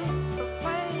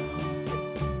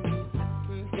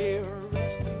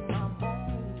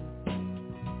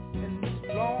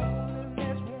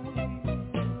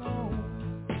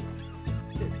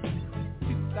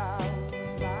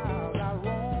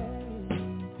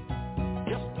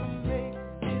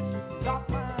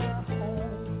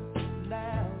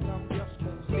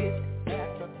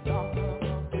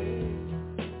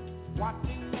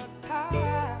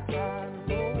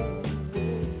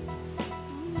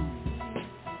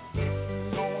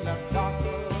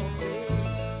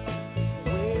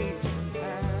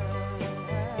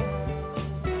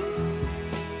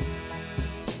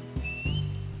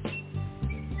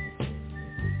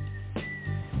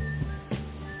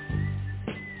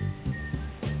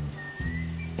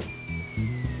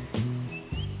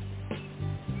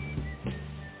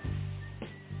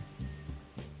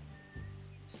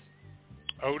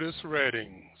Otis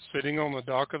Redding, sitting on the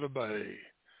dock of the bay.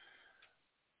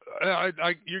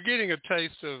 You're getting a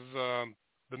taste of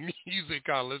the music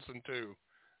I listen to,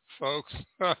 folks.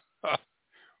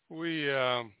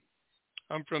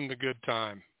 I'm from the good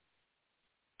time,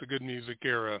 the good music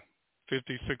era,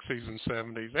 50s, 60s, and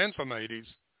 70s, and some 80s.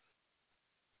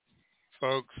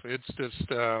 Folks, it's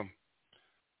just,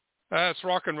 it's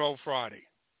Rock and Roll Friday.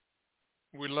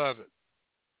 We love it.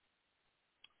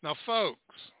 Now, folks,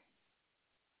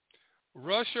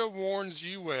 Russia warns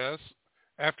U.S.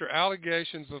 after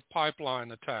allegations of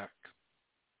pipeline attack.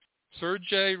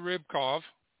 Sergei Rybkov,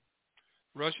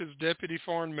 Russia's deputy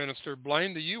foreign minister,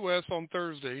 blamed the U.S. on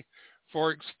Thursday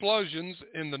for explosions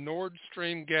in the Nord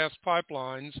Stream gas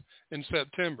pipelines in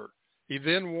September. He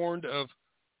then warned of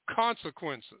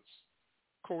consequences,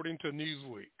 according to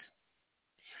Newsweek.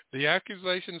 The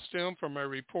accusations stem from a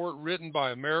report written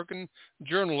by American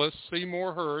journalist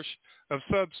Seymour Hersh of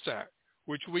Substack,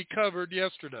 which we covered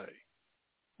yesterday,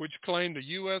 which claimed the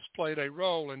U.S. played a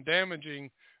role in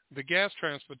damaging the gas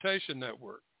transportation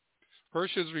network.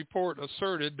 Hersh's report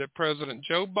asserted that President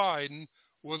Joe Biden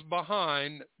was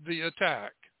behind the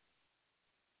attack.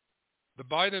 The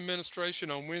Biden administration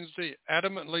on Wednesday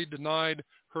adamantly denied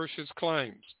Hersh's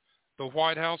claims. The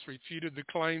White House refuted the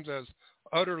claims as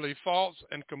utterly false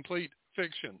and complete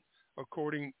fiction,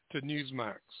 according to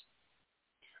Newsmax.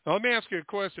 Now, let me ask you a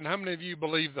question. How many of you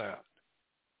believe that?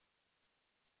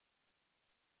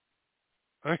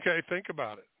 Okay, think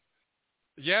about it.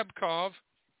 Yabkov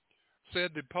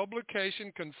said the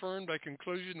publication confirmed a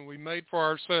conclusion we made for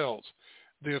ourselves.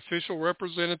 The official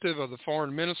representative of the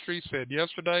foreign ministry said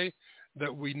yesterday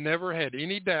that we never had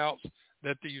any doubts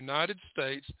that the United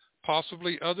States,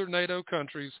 possibly other NATO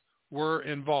countries, were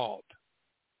involved.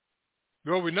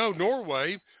 Well, we know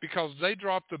Norway because they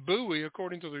dropped the buoy,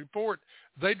 according to the report,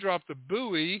 they dropped the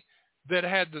buoy that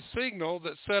had the signal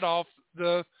that set off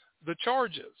the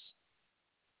charges.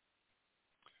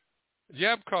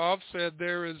 Yabkov said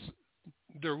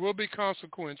there will be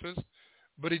consequences,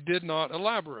 but he did not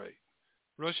elaborate.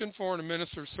 Russian Foreign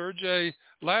Minister Sergei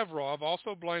Lavrov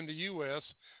also blamed the U.S.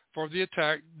 for the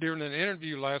attack during an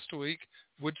interview last week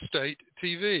with state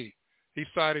TV. He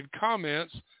cited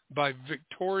comments by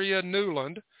Victoria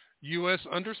Nuland, U.S.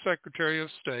 Undersecretary of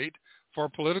State for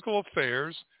Political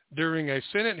Affairs, during a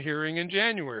Senate hearing in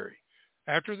January.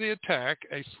 After the attack,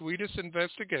 a Swedish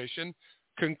investigation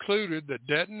concluded that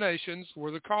detonations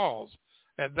were the cause.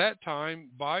 At that time,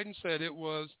 Biden said it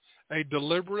was a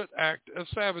deliberate act of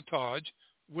sabotage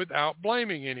without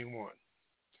blaming anyone.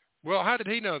 Well, how did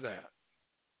he know that?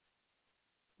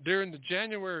 During the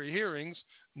January hearings,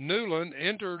 Nuland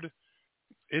entered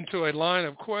into a line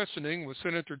of questioning with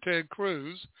Senator Ted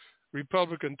Cruz,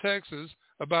 Republican Texas,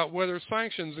 about whether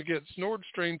sanctions against Nord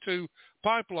Stream 2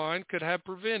 pipeline could have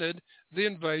prevented the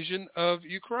invasion of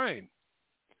Ukraine.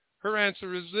 Her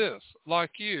answer is this: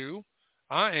 like you,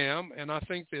 I am, and I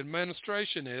think the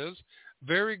administration is,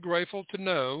 very grateful to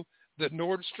know that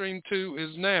Nord Stream 2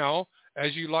 is now,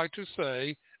 as you like to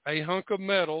say, a hunk of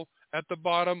metal at the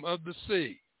bottom of the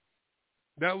sea.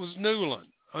 That was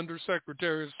Nuland,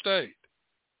 Undersecretary of State.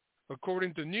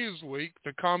 According to Newsweek,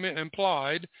 the comment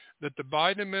implied that the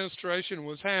Biden administration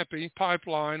was happy the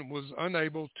pipeline was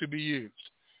unable to be used.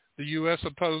 The U.S.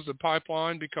 opposed the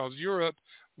pipeline because Europe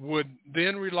would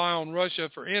then rely on Russia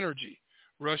for energy.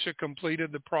 Russia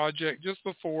completed the project just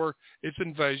before its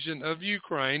invasion of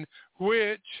Ukraine,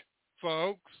 which,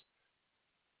 folks,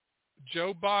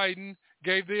 Joe Biden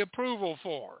gave the approval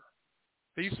for.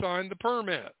 He signed the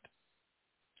permit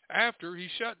after he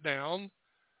shut down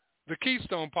the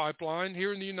Keystone Pipeline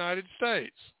here in the United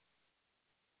States.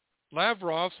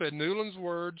 Lavrov said Nuland's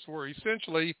words were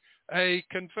essentially a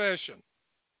confession.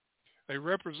 A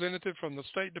representative from the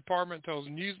State Department told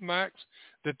Newsmax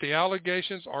that the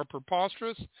allegations are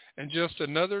preposterous and just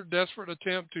another desperate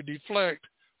attempt to deflect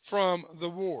from the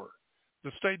war.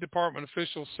 The State Department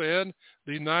official said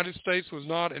the United States was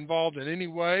not involved in any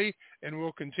way and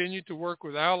will continue to work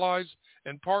with allies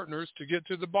and partners to get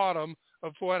to the bottom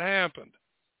of what happened.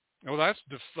 Well, that's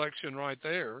deflection right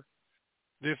there.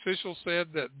 The official said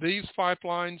that these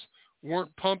pipelines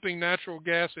weren't pumping natural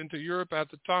gas into Europe at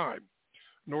the time.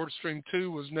 Nord Stream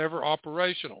 2 was never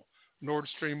operational. Nord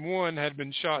Stream 1 had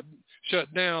been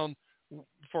shut down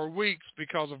for weeks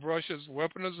because of Russia's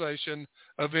weaponization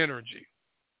of energy.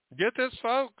 Get this,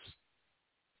 folks?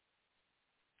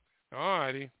 All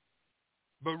righty.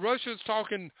 But Russia's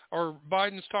talking, or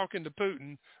Biden's talking to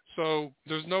Putin, so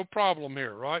there's no problem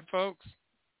here, right, folks?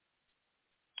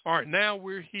 All right, now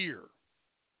we're here.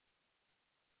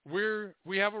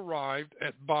 We have arrived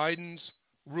at Biden's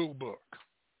rule book.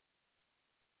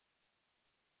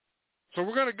 So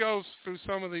we're going to go through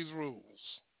some of these rules.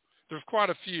 There's quite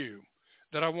a few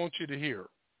that I want you to hear.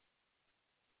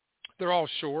 They're all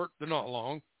short. They're not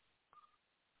long.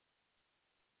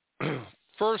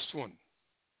 First one,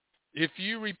 if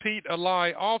you repeat a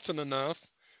lie often enough,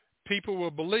 people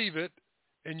will believe it,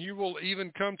 and you will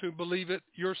even come to believe it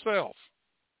yourself.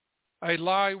 A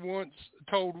lie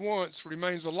told once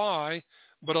remains a lie,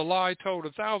 but a lie told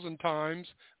 1,000 times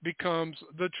becomes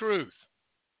the truth.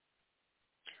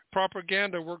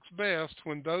 Propaganda works best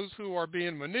when those who are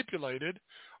being manipulated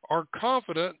are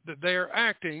confident that they are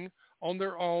acting on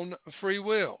their own free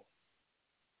will.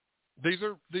 This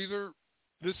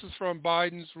is from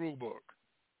Biden's rule book.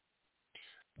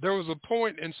 There was a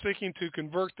point in seeking to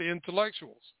convert the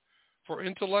intellectuals, for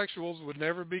intellectuals would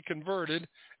never be converted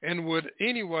and would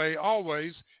anyway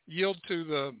always yield to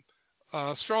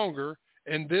the stronger,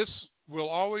 and this will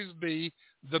always be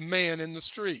the man in the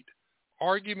street.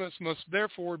 Arguments must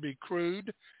therefore be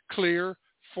crude, clear,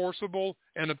 forcible,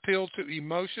 and appeal to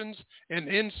emotions and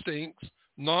instincts,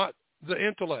 not the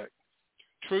intellect.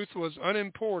 Truth was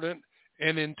unimportant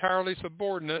and entirely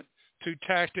subordinate to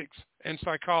tactics and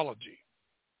psychology.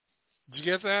 Did you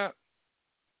get that?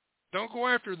 Don't go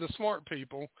after the smart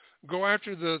people. Go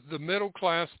after the middle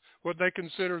class, what they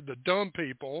consider the dumb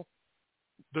people,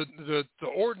 the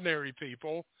ordinary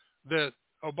people that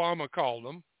Obama called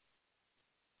them,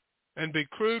 and be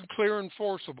crude, clear, and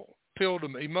forcible. Appeal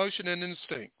to emotion and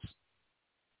instincts.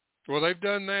 Well, they've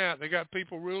done that. They got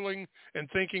people ruling and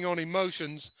thinking on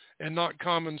emotions and not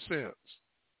common sense.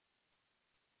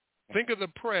 Think of the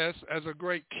press as a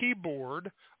great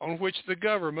keyboard on which the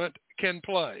government can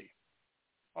play.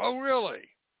 Oh, really?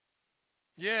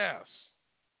 Yes.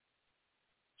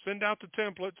 Send out the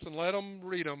templates and let them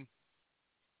read them.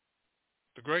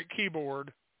 The great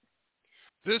keyboard.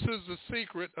 This is the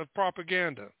secret of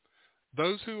propaganda.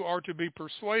 Those who are to be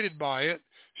persuaded by it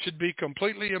should be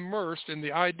completely immersed in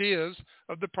the ideas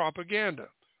of the propaganda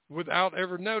without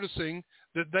ever noticing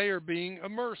that they are being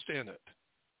immersed in it.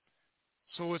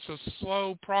 So it's a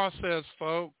slow process,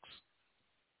 folks.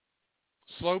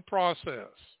 Slow process.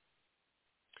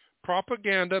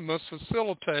 Propaganda must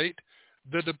facilitate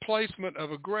the displacement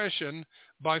of aggression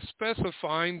by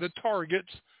specifying the targets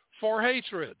for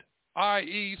hatred,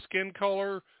 i.e. skin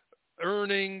color,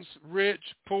 earnings, rich,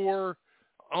 poor,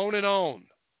 on and on.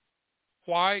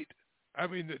 White,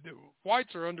 the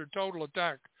whites are under total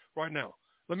attack right now.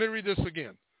 Let me read this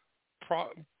again.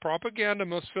 Propaganda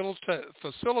must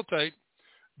facilitate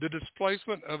the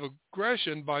displacement of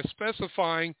aggression by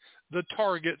specifying the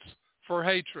targets for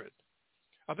hatred.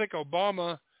 I think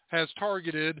Obama has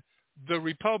targeted the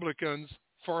Republicans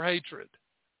for hatred.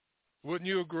 Wouldn't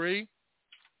you agree?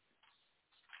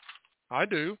 I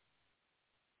do.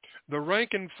 The rank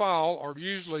and file are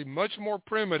usually much more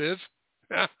primitive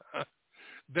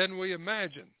than we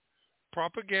imagine.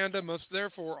 Propaganda must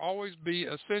therefore always be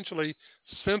essentially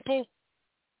simple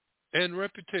and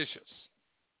repetitious.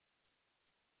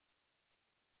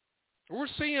 We're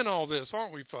seeing all this,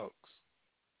 aren't we, folks?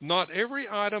 Not every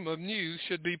item of news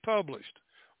should be published.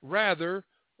 Rather,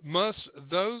 must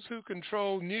those who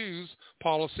control news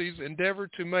policies endeavor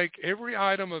to make every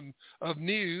item of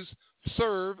news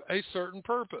serve a certain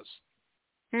purpose.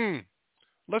 The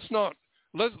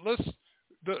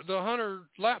Hunter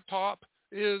laptop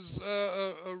is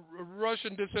a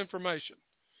Russian disinformation.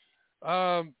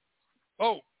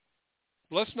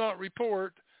 Let's not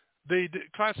report the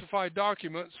classified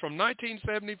documents from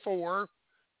 1974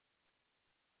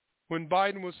 when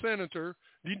Biden was senator.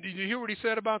 Did you hear what he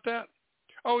said about that?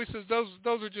 Oh, he says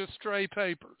those are just stray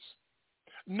papers.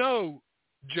 No,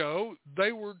 Joe,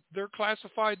 they're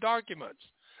classified documents.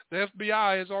 The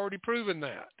FBI has already proven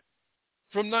that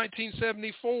from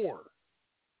 1974.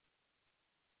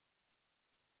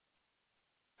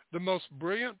 The most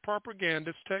brilliant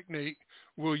propagandist technique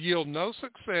will yield no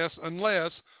success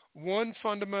unless one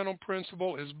fundamental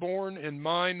principle is borne in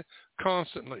mind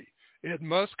constantly. It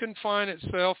must confine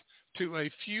itself to a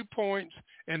few points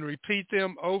and repeat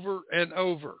them over and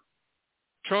over.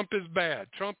 Trump is bad.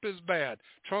 Trump is bad.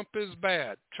 Trump is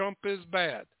bad. Trump is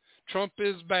bad. Trump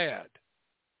is bad.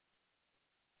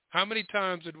 How many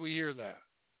times did we hear that?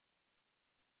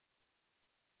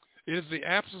 It is the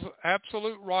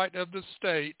absolute right of the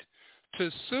state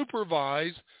to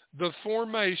supervise the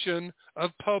formation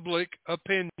of public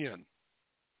opinion.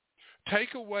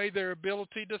 Take away their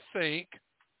ability to think,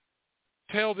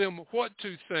 tell them what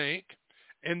to think,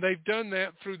 and they've done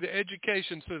that through the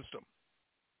education system.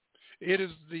 It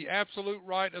is the absolute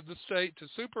right of the state to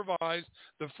supervise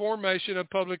the formation of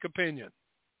public opinion.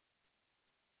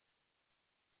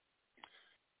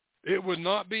 It would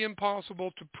not be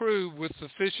impossible to prove with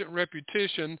sufficient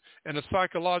repetition and a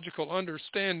psychological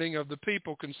understanding of the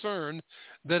people concerned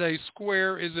that a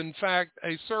square is in fact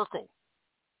a circle.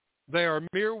 They are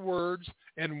mere words,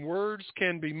 and words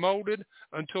can be molded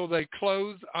until they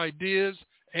clothe ideas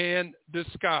and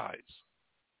disguise.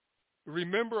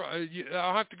 Remember,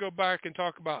 I'll have to go back and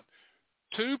talk about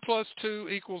 2 plus 2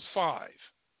 equals 5.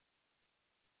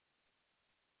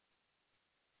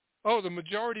 Oh, the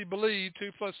majority believe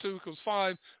 2 plus 2 equals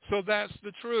 5, so that's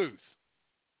the truth.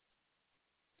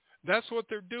 That's what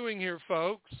they're doing here,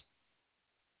 folks.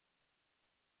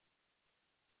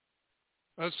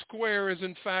 A square is,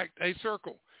 in fact, a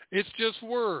circle. It's just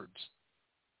words.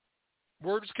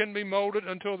 Words can be molded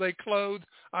until they clothe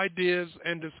ideas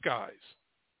and disguise.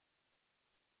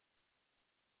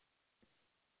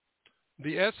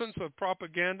 The essence of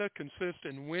propaganda consists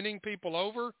in winning people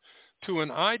over to an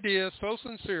idea so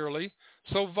sincerely,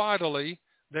 so vitally,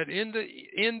 that in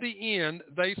the end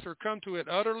they succumb to it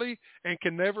utterly and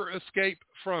can never escape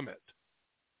from it.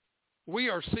 We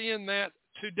are seeing that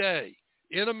today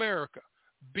in America.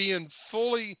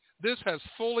 This has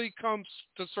fully come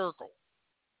to circle.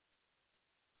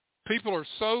 People are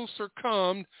so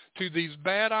succumbed to these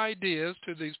bad ideas,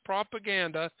 to these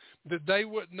propaganda, that they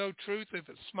wouldn't know truth if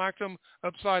it smacked them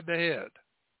upside the head.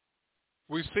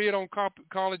 We see it on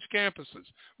college campuses.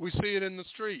 We see it in the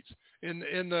streets, in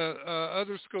the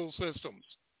other school systems.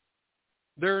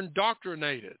 They're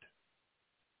indoctrinated.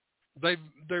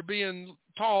 They're being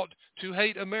taught to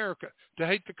hate America, to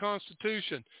hate the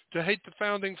Constitution, to hate the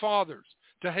Founding Fathers,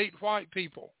 to hate white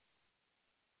people.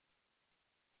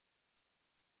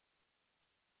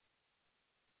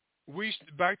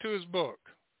 Back to his book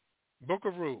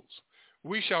of Rules.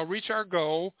 We shall reach our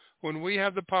goal when we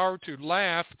have the power to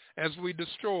laugh as we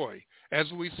destroy,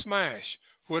 as we smash,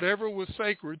 whatever was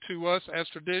sacred to us as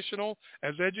traditional,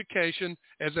 as education,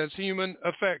 as human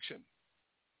affection.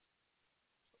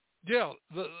 Yeah,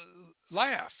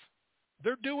 laugh.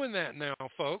 They're doing that now,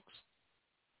 folks.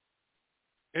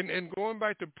 And going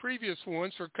back to previous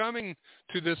ones, for coming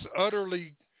to this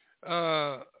utterly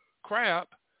crap,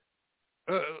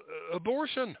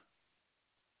 abortion.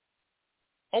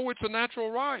 Oh, it's a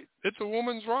natural right. It's a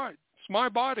woman's right. It's my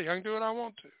body. I can do what I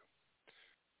want to.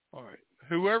 All right.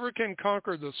 Whoever can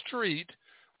conquer the street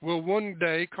will one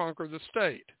day conquer the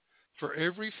state. For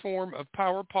every form of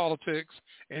power politics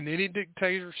and any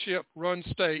dictatorship-run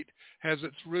state has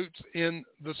its roots in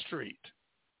the street.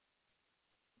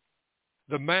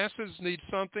 The masses need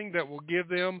something that will give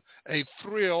them a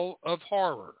thrill of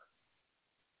horror.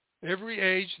 Every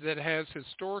age that has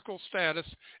historical status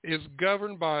is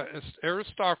governed by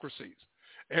aristocracies.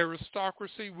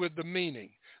 Aristocracy with the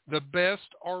meaning. The best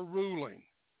are ruling.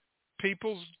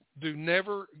 Peoples do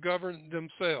never govern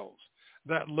themselves.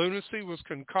 That lunacy was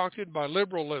concocted by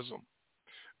liberalism.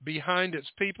 Behind its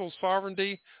people's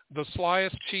sovereignty, the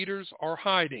slyest cheaters are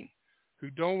hiding,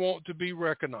 who don't want to be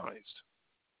recognized.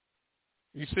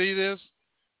 You see this?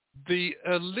 The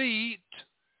elite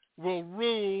will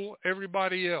rule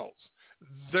everybody else.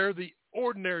 They're the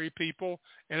ordinary people,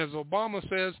 and as Obama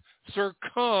says,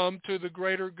 succumb to the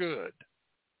greater good.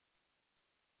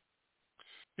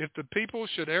 If the people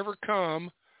should ever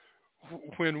come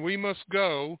when we must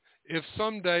go, if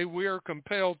someday we are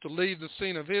compelled to leave the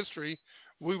scene of history,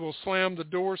 we will slam the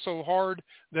door so hard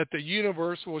that the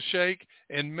universe will shake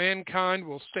and mankind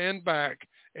will stand back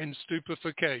in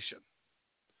stupefaction.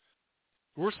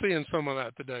 We're seeing some of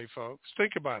that today, folks.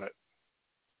 Think about it.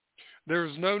 There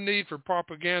is no need for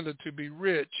propaganda to be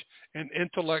rich in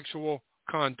intellectual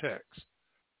context.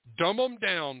 Dumb them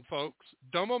down, folks.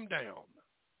 Dumb them down.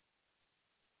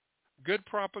 Good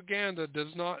propaganda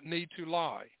does not need to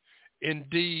lie.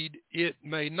 Indeed, it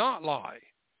may not lie.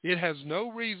 It has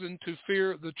no reason to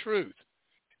fear the truth.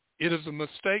 It is a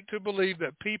mistake to believe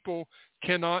that people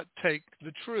cannot take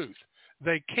the truth.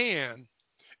 They can.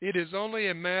 It is only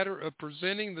a matter of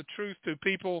presenting the truth to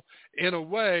people in a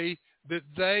way that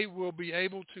they will be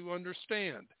able to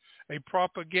understand. A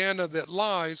propaganda that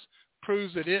lies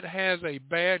proves that it has a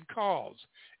bad cause.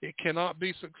 It cannot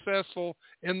be successful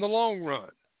in the long run.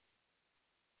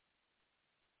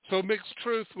 So mix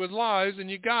truth with lies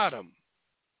and you got them.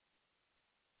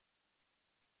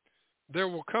 There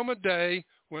will come a day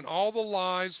when all the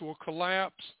lies will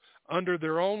collapse under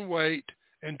their own weight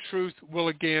and truth will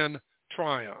again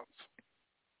triumph.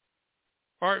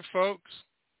 All right, folks,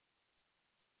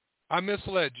 I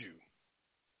misled you.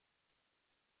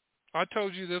 I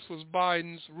told you this was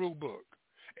Biden's rule book,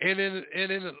 and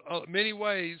in many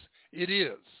ways it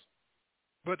is.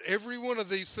 But every one of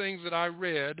these things that I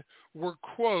read were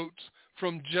quotes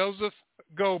from Joseph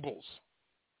Goebbels.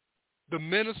 the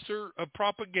minister of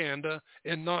propaganda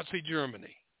in Nazi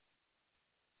Germany.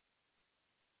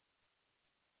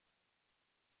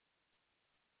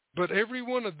 But every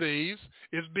one of these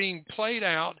is being played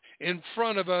out in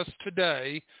front of us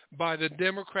today by the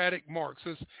democratic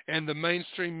Marxists and the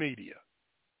mainstream media.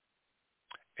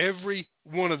 Every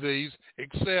one of these,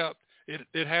 except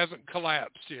it hasn't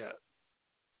collapsed yet.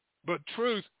 But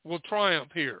truth will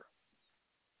triumph here.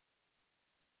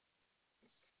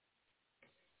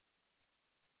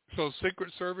 So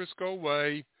Secret Service, go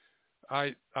away.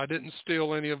 I didn't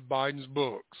steal any of Biden's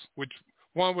books, which,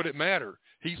 why would it matter?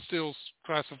 He steals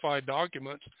classified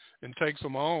documents and takes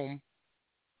them home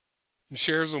and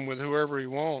shares them with whoever he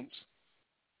wants.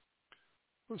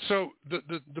 So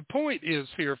the point is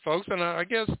here, folks, and I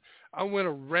guess I went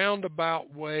a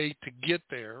roundabout way to get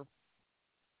there,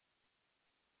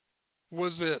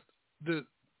 was that the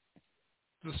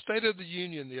State of the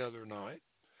Union the other night,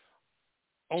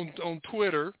 on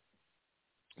Twitter,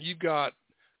 you've got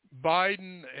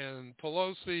Biden and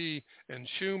Pelosi and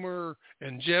Schumer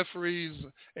and Jeffries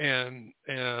and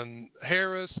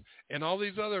Harris and all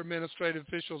these other administrative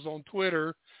officials on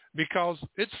Twitter, because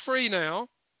it's free now.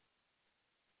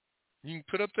 You can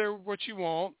put up there what you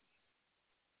want.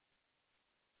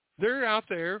 They're out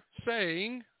there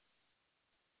saying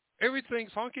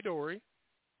everything's honky-dory.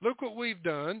 Look what we've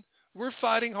done. We're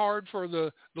fighting hard for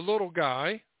the little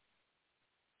guy,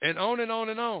 and on and on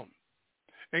and on.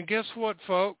 And guess what,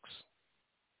 folks?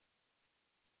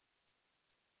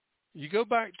 You go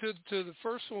back to the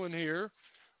first one here,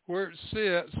 where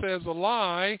it says a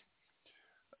lie.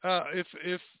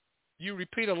 If you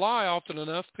repeat a lie often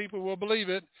enough, people will believe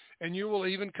it, and you will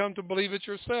even come to believe it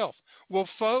yourself. Well,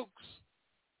 folks,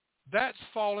 that's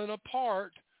fallen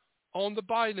apart on the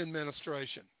Biden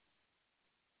administration.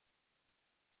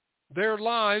 Their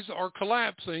lives are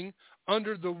collapsing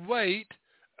under the weight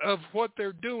of what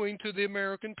they're doing to the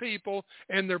American people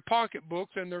and their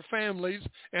pocketbooks and their families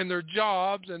and their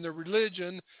jobs and their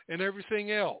religion and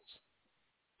everything else.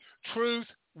 Truth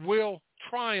will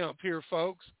triumph here,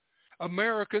 folks.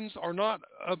 Americans are not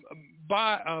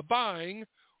buying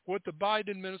what the Biden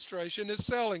administration is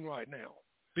selling right now,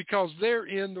 because they're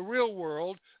in the real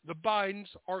world. The Bidens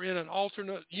are in an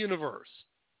alternate universe.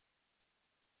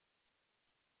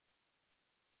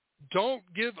 Don't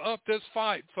give up this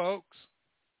fight, folks.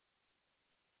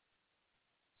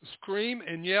 Scream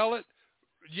and yell it.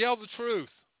 Yell the truth.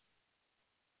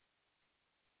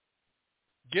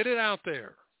 Get it out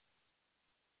there.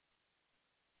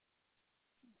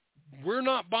 We're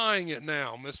not buying it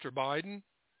now, Mr. Biden.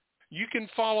 You can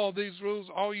follow these rules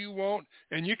all you want,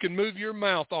 and you can move your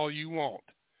mouth all you want.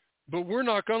 But we're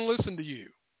not going to listen to you.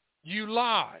 You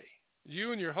lie.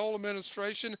 You and your whole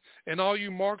administration and all you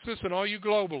Marxists and all you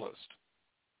globalists.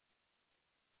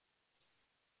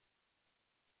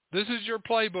 This is your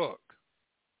playbook.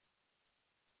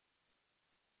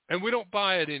 And we don't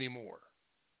buy it anymore.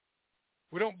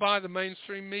 We don't buy the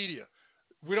mainstream media.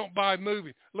 We don't buy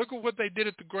movies. Look at what they did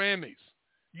at the Grammys.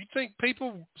 You think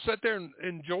people sat there and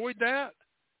enjoyed that?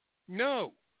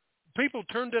 No. People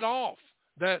turned it off.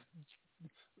 That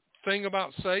thing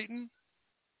about Satan.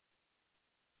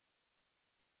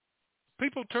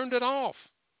 People turned it off.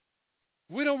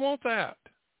 We don't want that.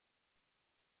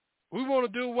 We want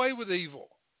to do away with evil.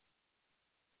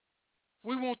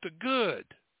 We want the good.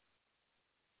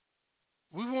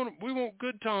 We want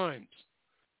good times.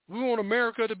 We want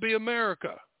America to be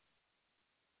America.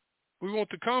 We want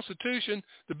the Constitution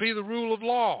to be the rule of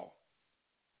law.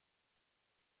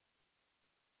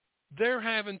 They're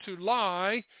having to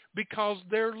lie because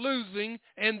they're losing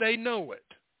and they know it.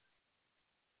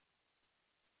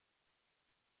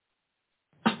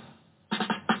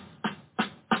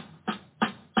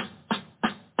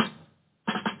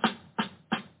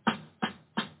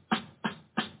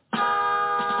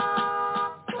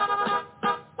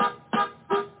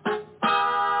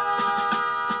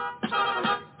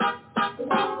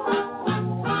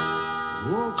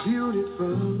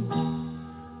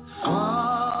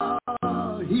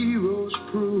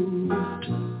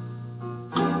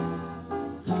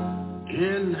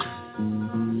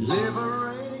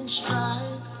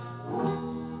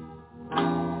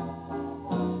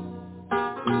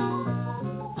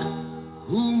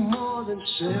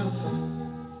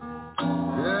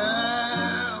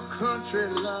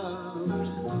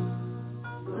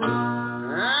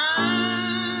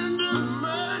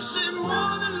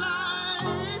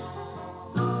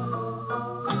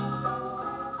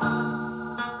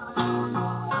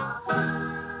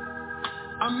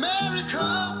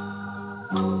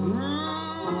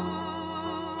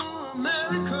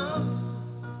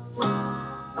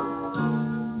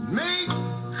 May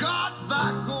God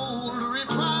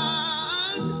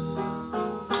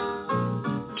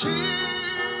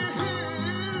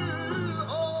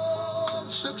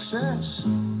success,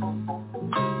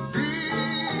 be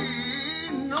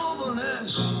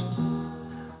nobleness,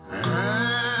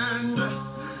 and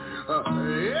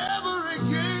every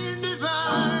gain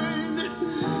divine.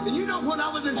 And you know, when I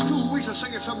was in school, we used to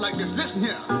sing it something like this. Listen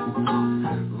here.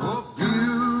 Oh,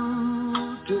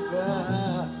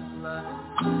 beautiful,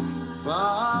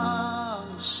 far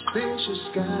spacious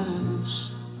skies,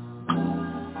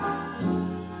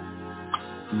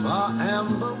 far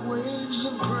amber waves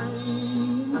of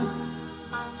grain,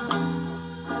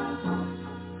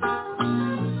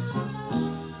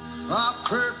 far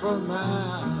purple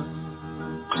mountain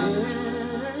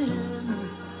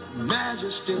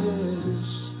majesties,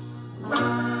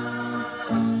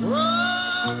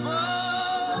 over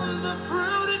the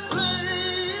fruited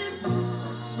plain.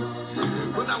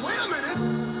 But now wait a minute,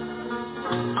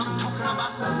 I'm talking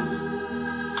about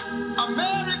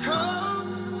America,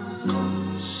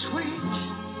 sweet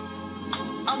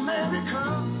America.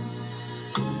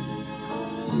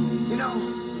 You know,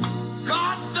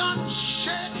 God done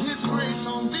shed his grace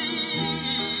on thee.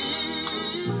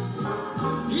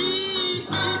 He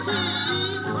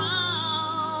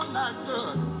crowned thy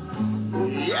good.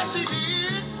 Yes, he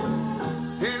did.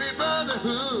 Every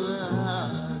brotherhood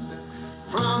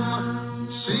from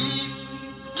sea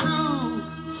to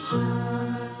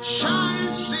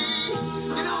shining sea.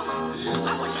 You know, I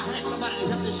wish I had somebody to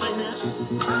help me sing this.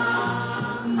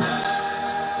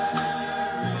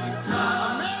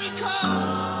 America,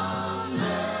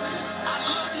 I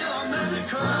love you,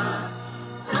 America.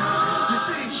 You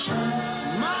see,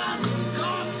 my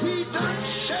God, he done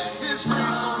shed his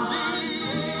grace on thee.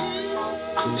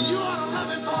 You ought to love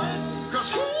him for it, because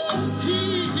he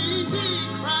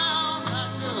crowned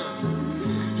that good.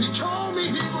 He told me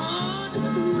he would.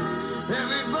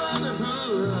 Every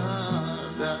brotherhood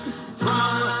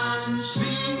from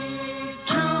sea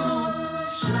to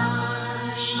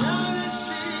shining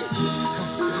sea.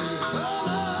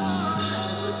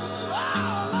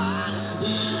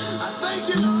 I thank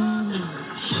you, Lord.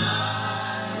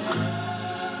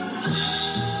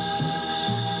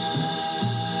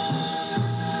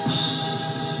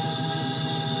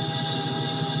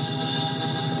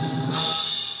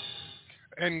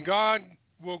 And God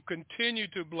will continue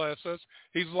to bless us.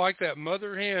 He's like that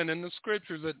mother hen in the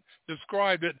scriptures that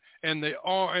described it, and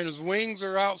his wings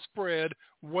are outspread,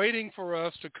 waiting for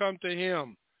us to come to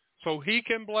him so he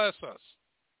can bless us.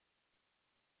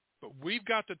 But we've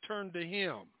got to turn to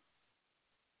him.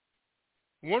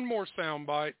 One more sound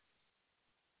bite.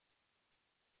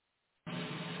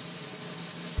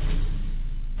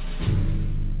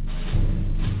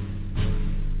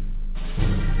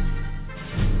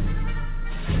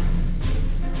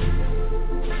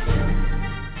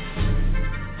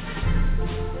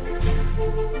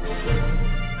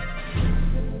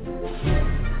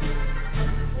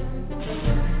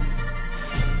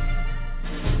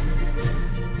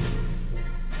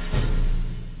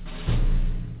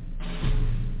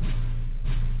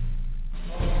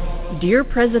 Dear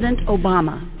President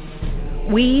Obama,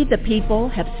 we, the people,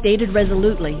 have stated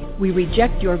resolutely we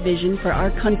reject your vision for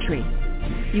our country.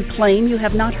 You claim you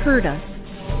have not heard us.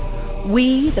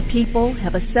 We, the people,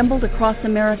 have assembled across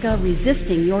America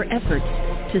resisting your efforts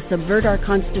to subvert our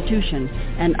Constitution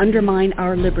and undermine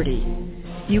our liberty.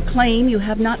 You claim you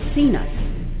have not seen us.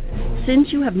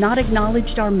 Since you have not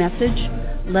acknowledged our message,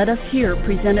 let us here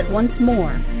present it once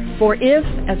more. For if,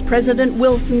 as President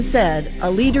Wilson said, a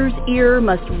leader's ear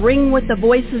must ring with the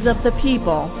voices of the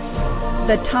people,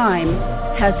 the time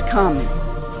has come.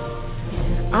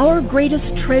 Our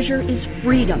greatest treasure is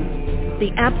freedom,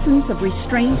 the absence of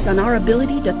restraints on our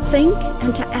ability to think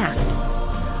and to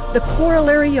act. The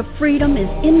corollary of freedom is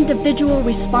individual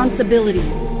responsibility.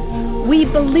 We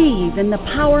believe in the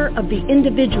power of the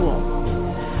individual.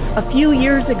 A few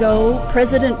years ago,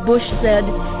 President Bush said,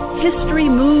 "History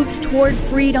moves toward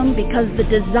freedom because the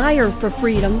desire for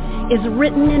freedom is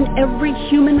written in every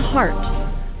human heart."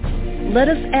 Let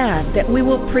us add that we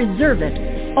will preserve it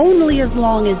only as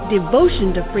long as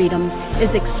devotion to freedom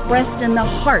is expressed in the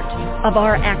heart of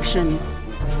our actions.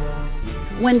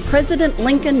 When President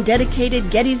Lincoln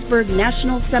dedicated Gettysburg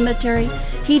National Cemetery,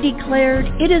 he declared,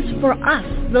 "It is for us,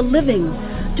 the living,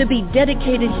 to be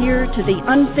dedicated here to the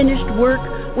unfinished work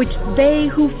which they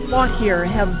who fought here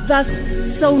have thus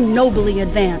so nobly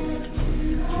advanced."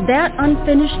 That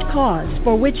unfinished cause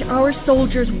for which our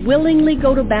soldiers willingly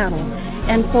go to battle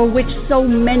and for which so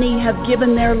many have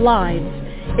given their lives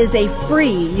is a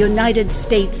free United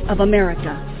States of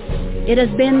America. It has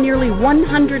been nearly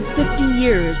 150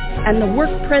 years, and the work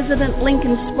President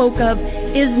Lincoln spoke of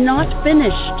is not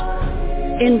finished.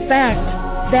 In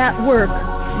fact, that work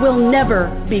will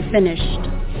never be finished.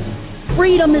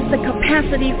 Freedom is the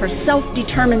capacity for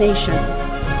self-determination.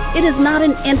 It is not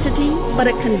an entity, but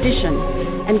a condition,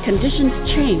 and conditions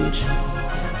change.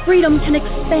 Freedom can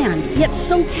expand, yet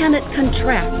so can it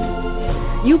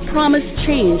contract. You promised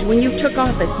change when you took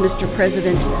office, Mr.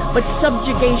 President, but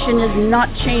subjugation is not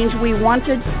change we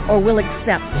wanted or will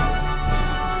accept.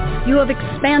 You have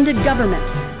expanded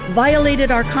government,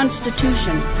 violated our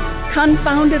Constitution,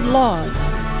 confounded laws,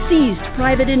 seized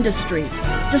private industry,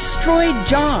 destroyed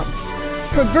jobs,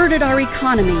 perverted our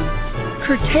economy,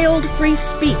 curtailed free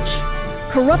speech,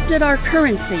 corrupted our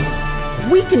currency,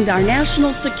 weakened our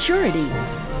national security,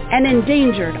 and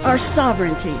endangered our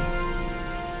sovereignty.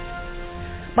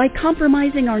 By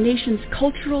compromising our nation's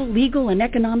cultural, legal, and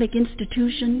economic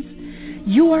institutions,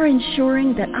 you are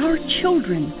ensuring that our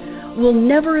children will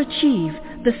never achieve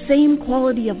the same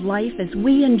quality of life as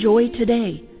we enjoy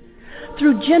today.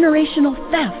 Through generational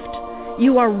theft,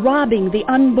 you are robbing the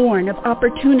unborn of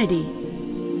opportunity.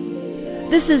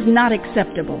 This is not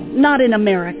acceptable, not in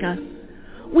America.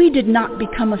 We did not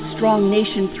become a strong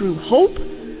nation through hope,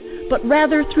 but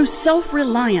rather through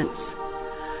self-reliance.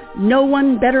 No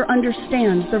one better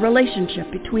understands the relationship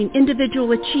between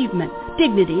individual achievement,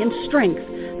 dignity, and strength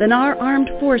than our armed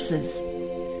forces.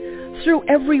 Through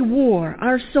every war,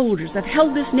 our soldiers have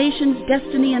held this nation's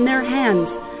destiny in their hands.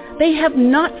 They have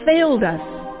not failed us.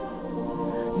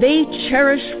 They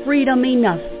cherish freedom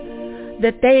enough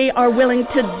that they are willing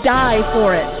to die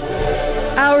for it.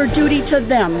 Our duty to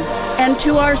them and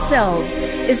to ourselves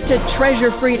is to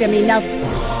treasure freedom enough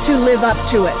to live up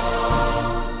to it.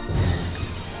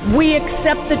 We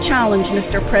accept the challenge,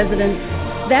 Mr. President.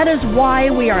 That is why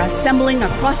we are assembling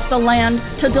across the land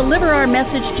to deliver our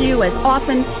message to you as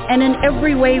often and in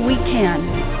every way we can.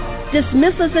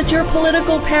 Dismiss us at your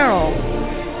political peril.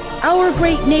 Our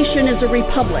great nation is a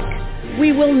republic.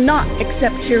 We will not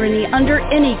accept tyranny under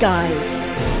any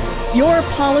guise. Your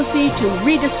policy to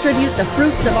redistribute the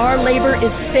fruits of our labor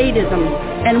is statism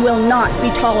and will not be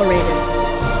tolerated.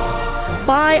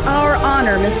 By our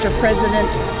honor, Mr. President,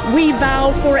 we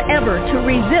vow forever to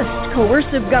resist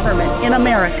coercive government in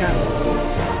America.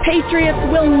 Patriots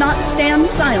will not stand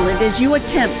silent as you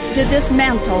attempt to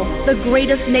dismantle the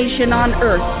greatest nation on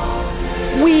earth.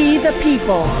 We, the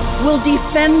people, will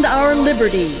defend our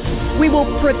liberty. We will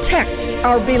protect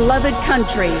our beloved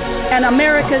country, and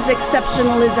America's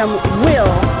exceptionalism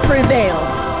will prevail.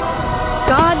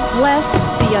 God bless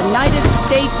the United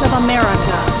States of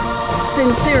America.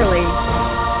 Sincerely,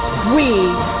 we,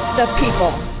 the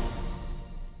people.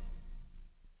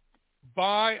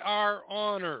 By our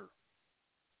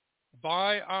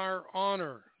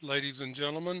honor, ladies and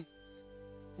gentlemen,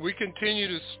 we continue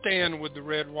to stand with the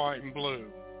red, white, and blue.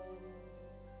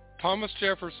 Thomas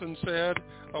Jefferson said,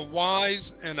 "A wise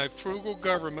and a frugal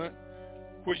government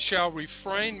which shall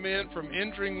refrain men from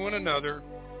injuring one another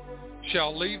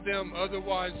shall leave them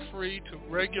otherwise free to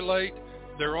regulate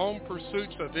their own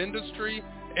pursuits of industry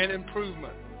and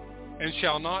improvement, and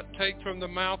shall not take from the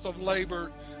mouth of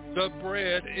labor the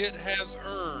bread it has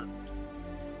earned."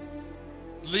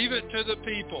 Leave it to the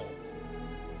people.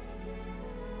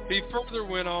 He further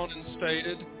went on and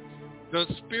stated, "The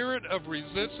spirit of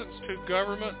resistance to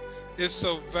government is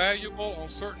so valuable on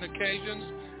certain occasions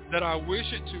that I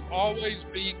wish it to always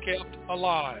be kept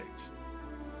alive."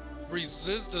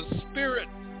 The spirit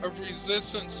of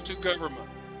resistance to government.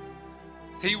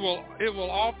 It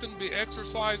will often be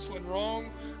exercised when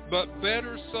wrong, but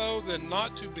better so than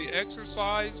not to be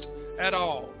exercised at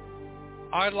all.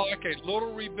 I like a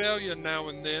little rebellion now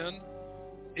and then.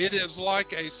 It is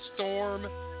like a storm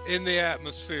in the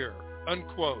atmosphere,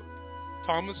 unquote.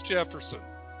 Thomas Jefferson.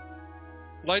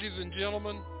 Ladies and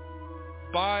gentlemen,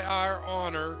 by our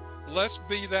honor, let's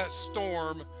be that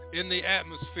storm in the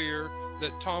atmosphere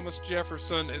that Thomas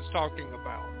Jefferson is talking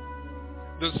about.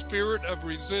 The spirit of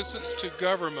resistance to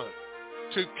government,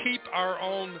 to keep our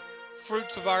own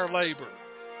fruits of our labor,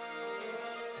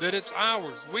 that it's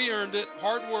ours. We earned it,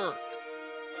 hard work,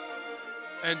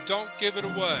 and don't give it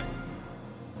away.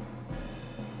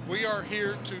 We are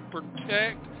here to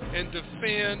protect and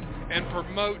defend and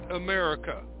promote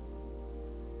America.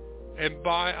 And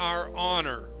by our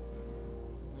honor,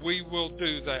 we will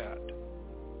do that.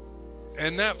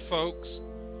 And that, folks,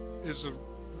 is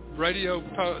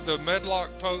the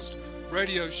Medlock Post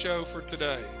radio show for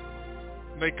today.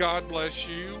 May God bless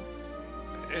you,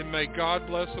 and may God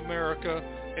bless America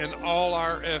in all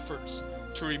our efforts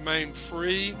to remain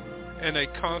free and a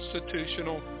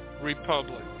constitutional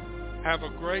republic. Have a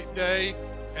great day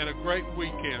and a great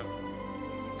weekend.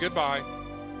 Goodbye.